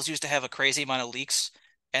the Bills used to have a crazy amount of leaks,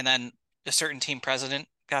 and then a certain team president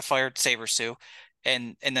got fired, Sabres too,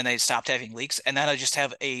 and then they stopped having leaks, and then I just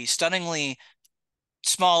have a stunningly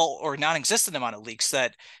small or non-existent amount of leaks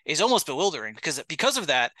that is almost bewildering because of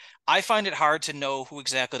that. I find it hard to know who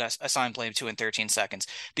exactly to assign blame to in 13 seconds,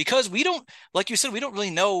 because we don't, like you said, we don't really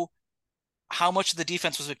know how much of the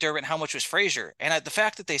defense was McDermott and how much was Frazier. And the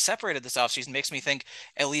fact that they separated this offseason makes me think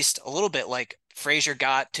at least a little bit like Frazier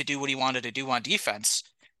got to do what he wanted to do on defense.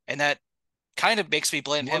 And that kind of makes me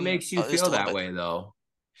blame him. What makes you feel that way, though?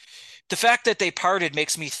 The fact that they parted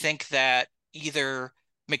makes me think that either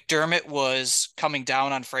McDermott was coming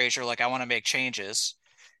down on Frazier, like, I want to make changes,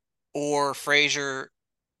 or McDermott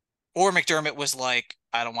was like,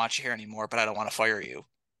 I don't want you here anymore, but I don't want to fire you.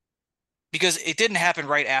 Because it didn't happen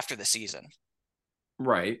right after the season.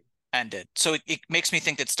 Right. Ended. So it makes me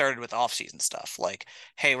think that started with off-season stuff, like,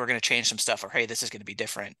 hey, we're going to change some stuff, or hey, this is going to be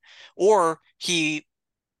different. Or he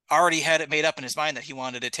already had it made up in his mind that he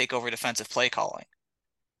wanted to take over defensive play calling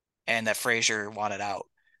and that Frazier wanted out.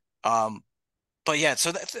 But yeah,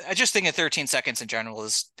 so I just think at 13 seconds in general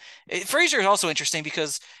Frazier is also interesting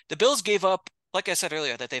because the Bills gave up like I said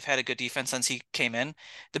earlier, that they've had a good defense since he came in.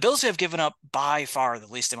 The Bills have given up by far the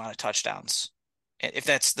least amount of touchdowns, if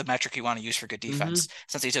that's the metric you want to use for good defense,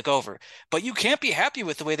 since he took over. But you can't be happy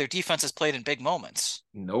with the way their defense has played in big moments.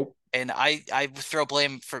 Nope. And I throw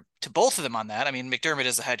blame to both of them on that. I mean, McDermott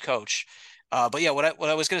is the head coach. But yeah, what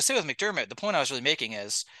I was going to say with McDermott, the point I was really making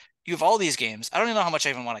is you have all these games. I don't even know how much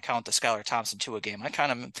I even want to count the Skylar Thompson to a game. I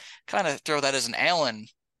kind of throw that as an Allen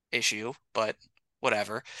issue, but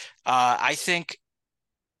whatever. I think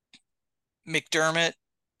McDermott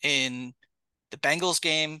in the Bengals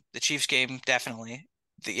game, the Chiefs game, definitely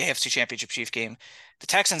the AFC Championship Chief game, the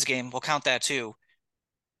Texans game, we'll count that too.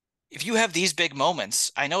 If you have these big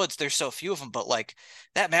moments, I know there's so few of them, but like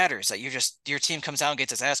that matters that your team comes out and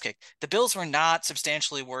gets its ass kicked. The Bills were not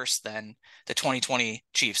substantially worse than the 2020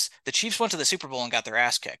 Chiefs. The Chiefs went to the Super Bowl and got their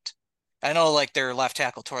ass kicked. I know like their left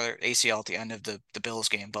tackle tore their ACL at the end of the Bills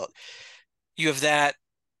game, but you have that.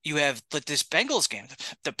 You have like this Bengals game.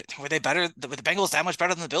 Were they better? Were the Bengals that much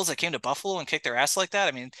better than the Bills that came to Buffalo and kicked their ass like that?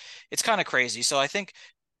 I mean, it's kind of crazy. So I think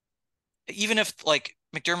even if like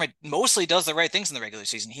McDermott mostly does the right things in the regular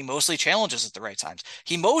season, he mostly challenges at the right times.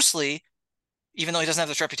 He mostly, even though he doesn't have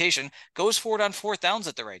this reputation, goes forward on fourth downs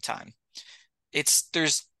at the right time.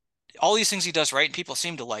 There's all these things he does right, and people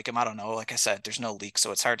seem to like him. I don't know. Like I said, there's no leak,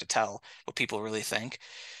 so it's hard to tell what people really think.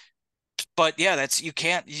 But yeah, you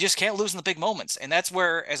just can't lose in the big moments. And that's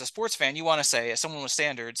where, as a sports fan, you want to say, as someone with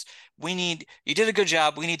standards, you did a good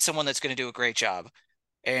job. We need someone that's going to do a great job.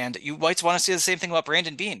 And you might want to say the same thing about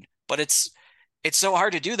Brandon Beane, but it's so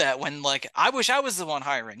hard to do that when like I wish I was the one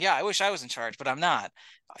hiring. Yeah, I wish I was in charge, but I'm not.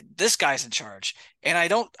 This guy's in charge, and I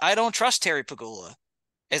don't trust Terry Pagula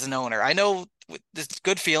as an owner. I know there's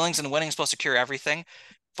good feelings and winning is supposed to cure everything,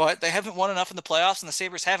 but they haven't won enough in the playoffs, and the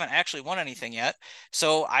Sabres haven't actually won anything yet.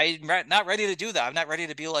 So I'm not ready to do that. I'm not ready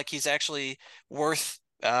to be like he's actually worth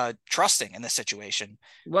trusting in this situation,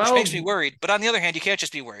 which Well, makes me worried. But on the other hand, you can't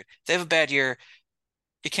just be worried. If they have a bad year,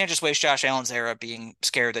 you can't just waste Josh Allen's era being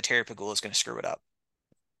scared that Terry Pagula is going to screw it up.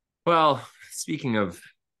 well, speaking of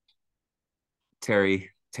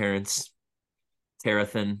Terrence,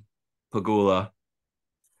 Terathan, Pagula,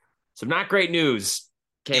 some not great news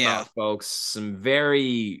came Yeah. out, folks. Some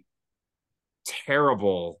very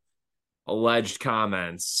terrible alleged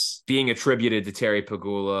comments being attributed to Terry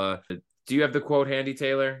Pagula. Do you have the quote handy,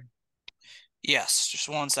 Taylor? Yes. Just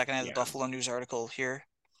 1 second. I have the Yeah. Buffalo News article here.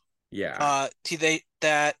 Yeah. They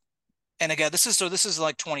that and again, this is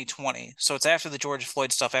like 2020, so it's after the George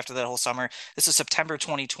Floyd stuff, after that whole summer. This is September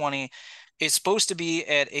 2020. It's supposed to be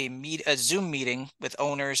at a Zoom meeting with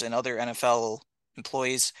owners and other NFL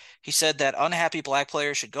employees. He said that unhappy black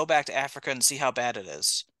players should go back to Africa and see how bad it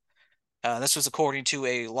is. This was according to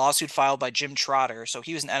a lawsuit filed by Jim Trotter. So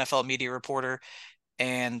he was an NFL media reporter,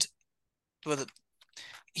 and with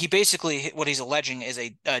he basically what he's alleging is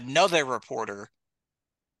another reporter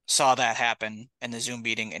saw that happen in the Zoom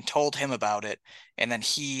meeting and told him about it, and then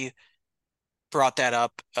he brought that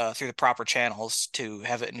up through the proper channels to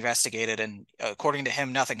have it investigated. And according to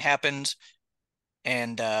him, nothing happened,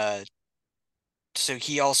 and so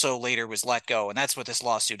he also later was let go. And that's what this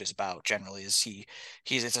lawsuit is about. Generally, is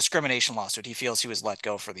it's a discrimination lawsuit. He feels he was let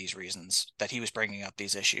go for these reasons, that he was bringing up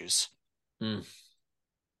these issues. Mm.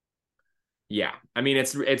 Yeah. I mean,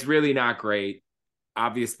 it's really not great.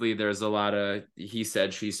 Obviously, there's a lot of he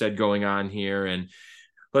said, she said going on here. And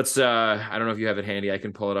let's I don't know if you have it handy. I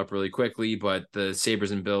can pull it up really quickly, but the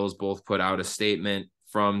Sabres and Bills both put out a statement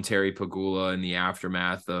from Terry Pagula in the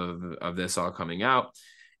aftermath of this all coming out.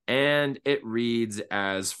 And it reads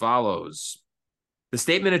as follows. The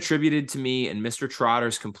statement attributed to me in Mr.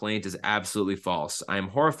 Trotter's complaint is absolutely false. I am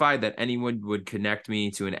horrified that anyone would connect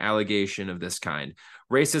me to an allegation of this kind.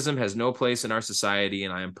 Racism has no place in our society,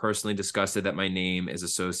 and I am personally disgusted that my name is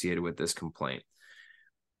associated with this complaint.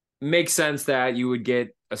 Makes sense that you would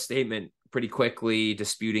get a statement pretty quickly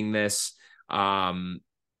disputing this. And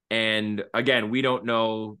again, we don't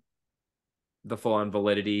know the full-on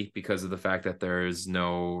validity because of the fact that there's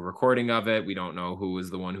no recording of it. We don't know who was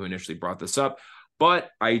the one who initially brought this up.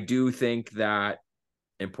 But I do think that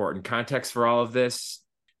important context for all of this,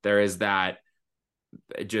 there is that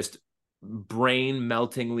just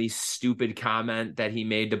brain-meltingly stupid comment that he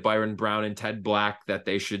made to Byron Brown and Ted Black that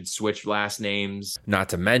they should switch last names. Not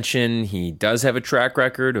to mention, he does have a track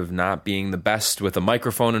record of not being the best with a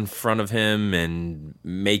microphone in front of him and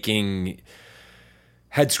making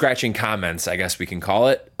head-scratching comments, I guess we can call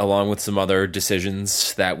it, along with some other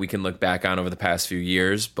decisions that we can look back on over the past few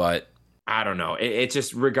years. But I don't know. It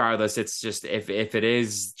just, regardless, it's just, if it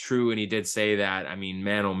is true and he did say that, I mean,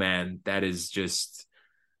 man, oh man, that is just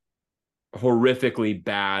horrifically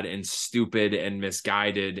bad and stupid and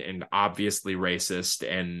misguided and obviously racist.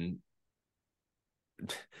 And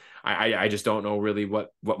I just don't know really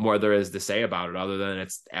what more there is to say about it, other than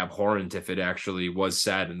it's abhorrent if it actually was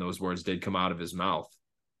said and those words did come out of his mouth.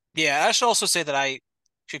 Yeah, I should also say that I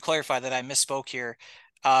should clarify that I misspoke here.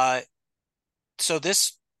 Uh, so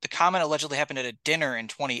the comment allegedly happened at a dinner in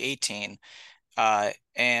 2018,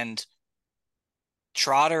 and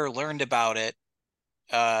Trotter learned about it.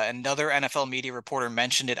 Another NFL media reporter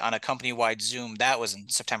mentioned it on a company-wide Zoom. That was in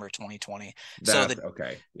September 2020. That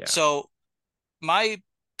okay, yeah. So my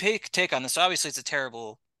take on this, obviously it's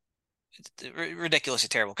ridiculously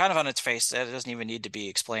terrible, kind of on its face. It doesn't even need to be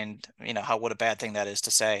explained, what a bad thing that is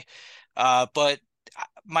to say. But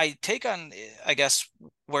my take on, I guess,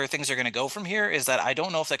 where things are going to go from here is that I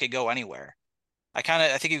don't know if that could go anywhere. I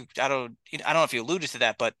don't know if you alluded to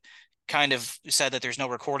that, but kind of said that there's no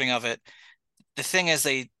recording of it. The thing is,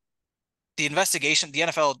 the investigation, the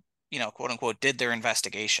NFL, quote unquote, did their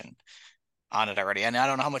investigation on it already. And I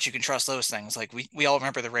don't know how much you can trust those things. Like we all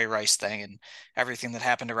remember the Ray Rice thing and everything that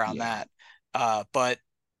happened around that. But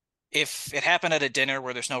if it happened at a dinner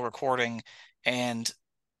where there's no recording, and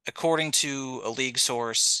according to a league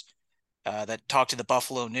source that talked to the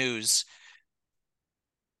Buffalo News,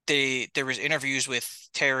 there was interviews with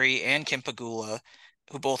Terry and Kim Pagula,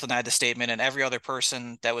 who both denied the statement, and every other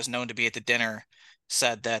person that was known to be at the dinner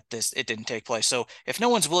said that it didn't take place. So if no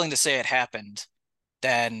one's willing to say it happened,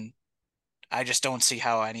 then I just don't see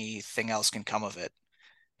how anything else can come of it.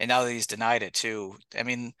 And now that he's denied it too, I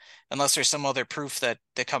mean, unless there's some other proof that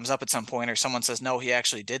comes up at some point, or someone says no, he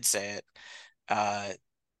actually did say it, I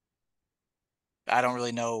don't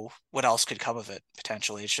really know what else could come of it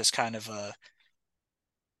potentially. It's just kind of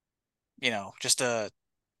just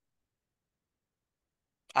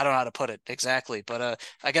I don't know how to put it exactly, but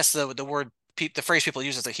I guess the phrase people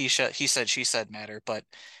use is a he said, she said matter. But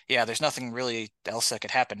yeah, there's nothing really else that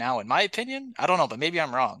could happen now, in my opinion. I don't know, but maybe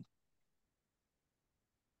I'm wrong.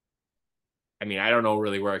 I mean, I don't know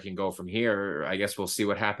really where I can go from here. I guess we'll see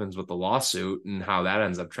what happens with the lawsuit and how that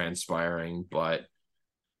ends up transpiring. But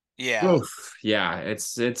yeah, yeah,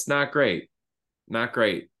 it's not great. Not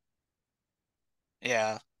great.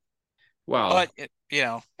 Yeah. Well, But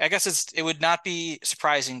I guess it would not be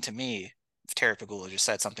surprising to me if Terry Pagula just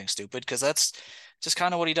said something stupid, because that's just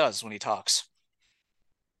kind of what he does when he talks.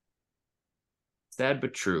 sad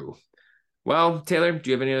but true. Well, Taylor, do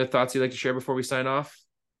you have any other thoughts you'd like to share before we sign off?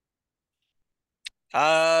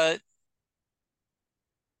 Uh,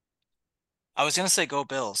 I was gonna say go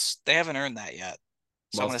Bills. They haven't earned that yet,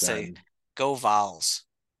 so I'm Well gonna say said. go Vols.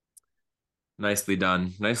 Nicely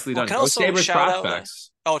done. Nicely Oh, done. can Go also Sabres shout out.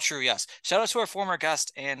 prospects. Oh, true. Yes, shout out to our former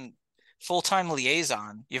guest and full-time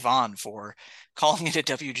liaison Yvonne for calling it a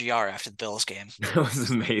WGR after the Bills game, That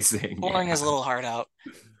was amazing. pouring Yeah. his little heart out.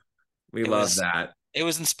 We It love was that. it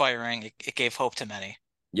was inspiring. It gave hope to many.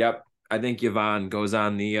 Yep. I think Yvonne goes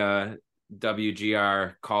on the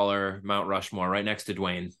WGR caller Mount Rushmore right next to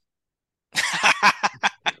Dwayne.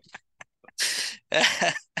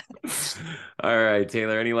 All right,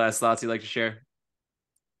 Taylor, any last thoughts you'd like to share?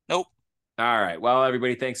 Nope. All right. Well,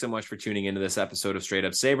 everybody, thanks so much for tuning into this episode of Straight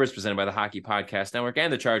Up Sabres, presented by the Hockey Podcast Network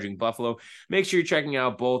and the Charging Buffalo. Make sure you're checking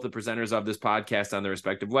out both the presenters of this podcast on their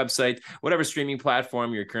respective website. Whatever streaming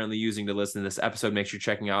platform you're currently using to listen to this episode, make sure you're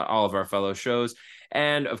checking out all of our fellow shows.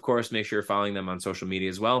 And of course, make sure you're following them on social media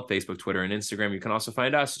as well, Facebook, Twitter, and Instagram. You can also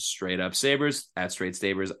find us, Straight Up Sabres, at Straight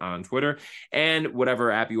Sabres on Twitter. And whatever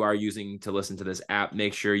app you are using to listen to this app,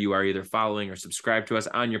 make sure you are either following or subscribed to us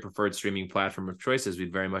on your preferred streaming platform of choice, as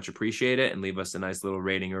we'd very much appreciate it, and leave us a nice little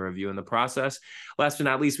rating or review in the process. Last but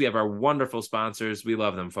not least, we have our wonderful sponsors. We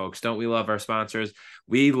love them, folks. Don't we love our sponsors?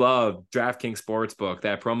 We love DraftKings Sportsbook,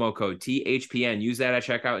 that promo code THPN. Use that at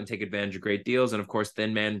checkout and take advantage of great deals. And of course,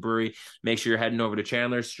 Thin Man Brewery. Make sure you're heading over to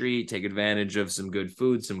Chandler Street. Take advantage of some good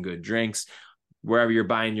food, some good drinks. Wherever you're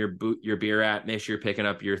buying your beer at, make sure you're picking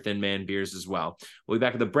up your Thin Man beers as well. We'll be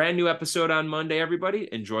back with a brand new episode on Monday, everybody.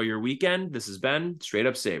 Enjoy your weekend. This has been Straight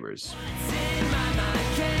Up Sabres.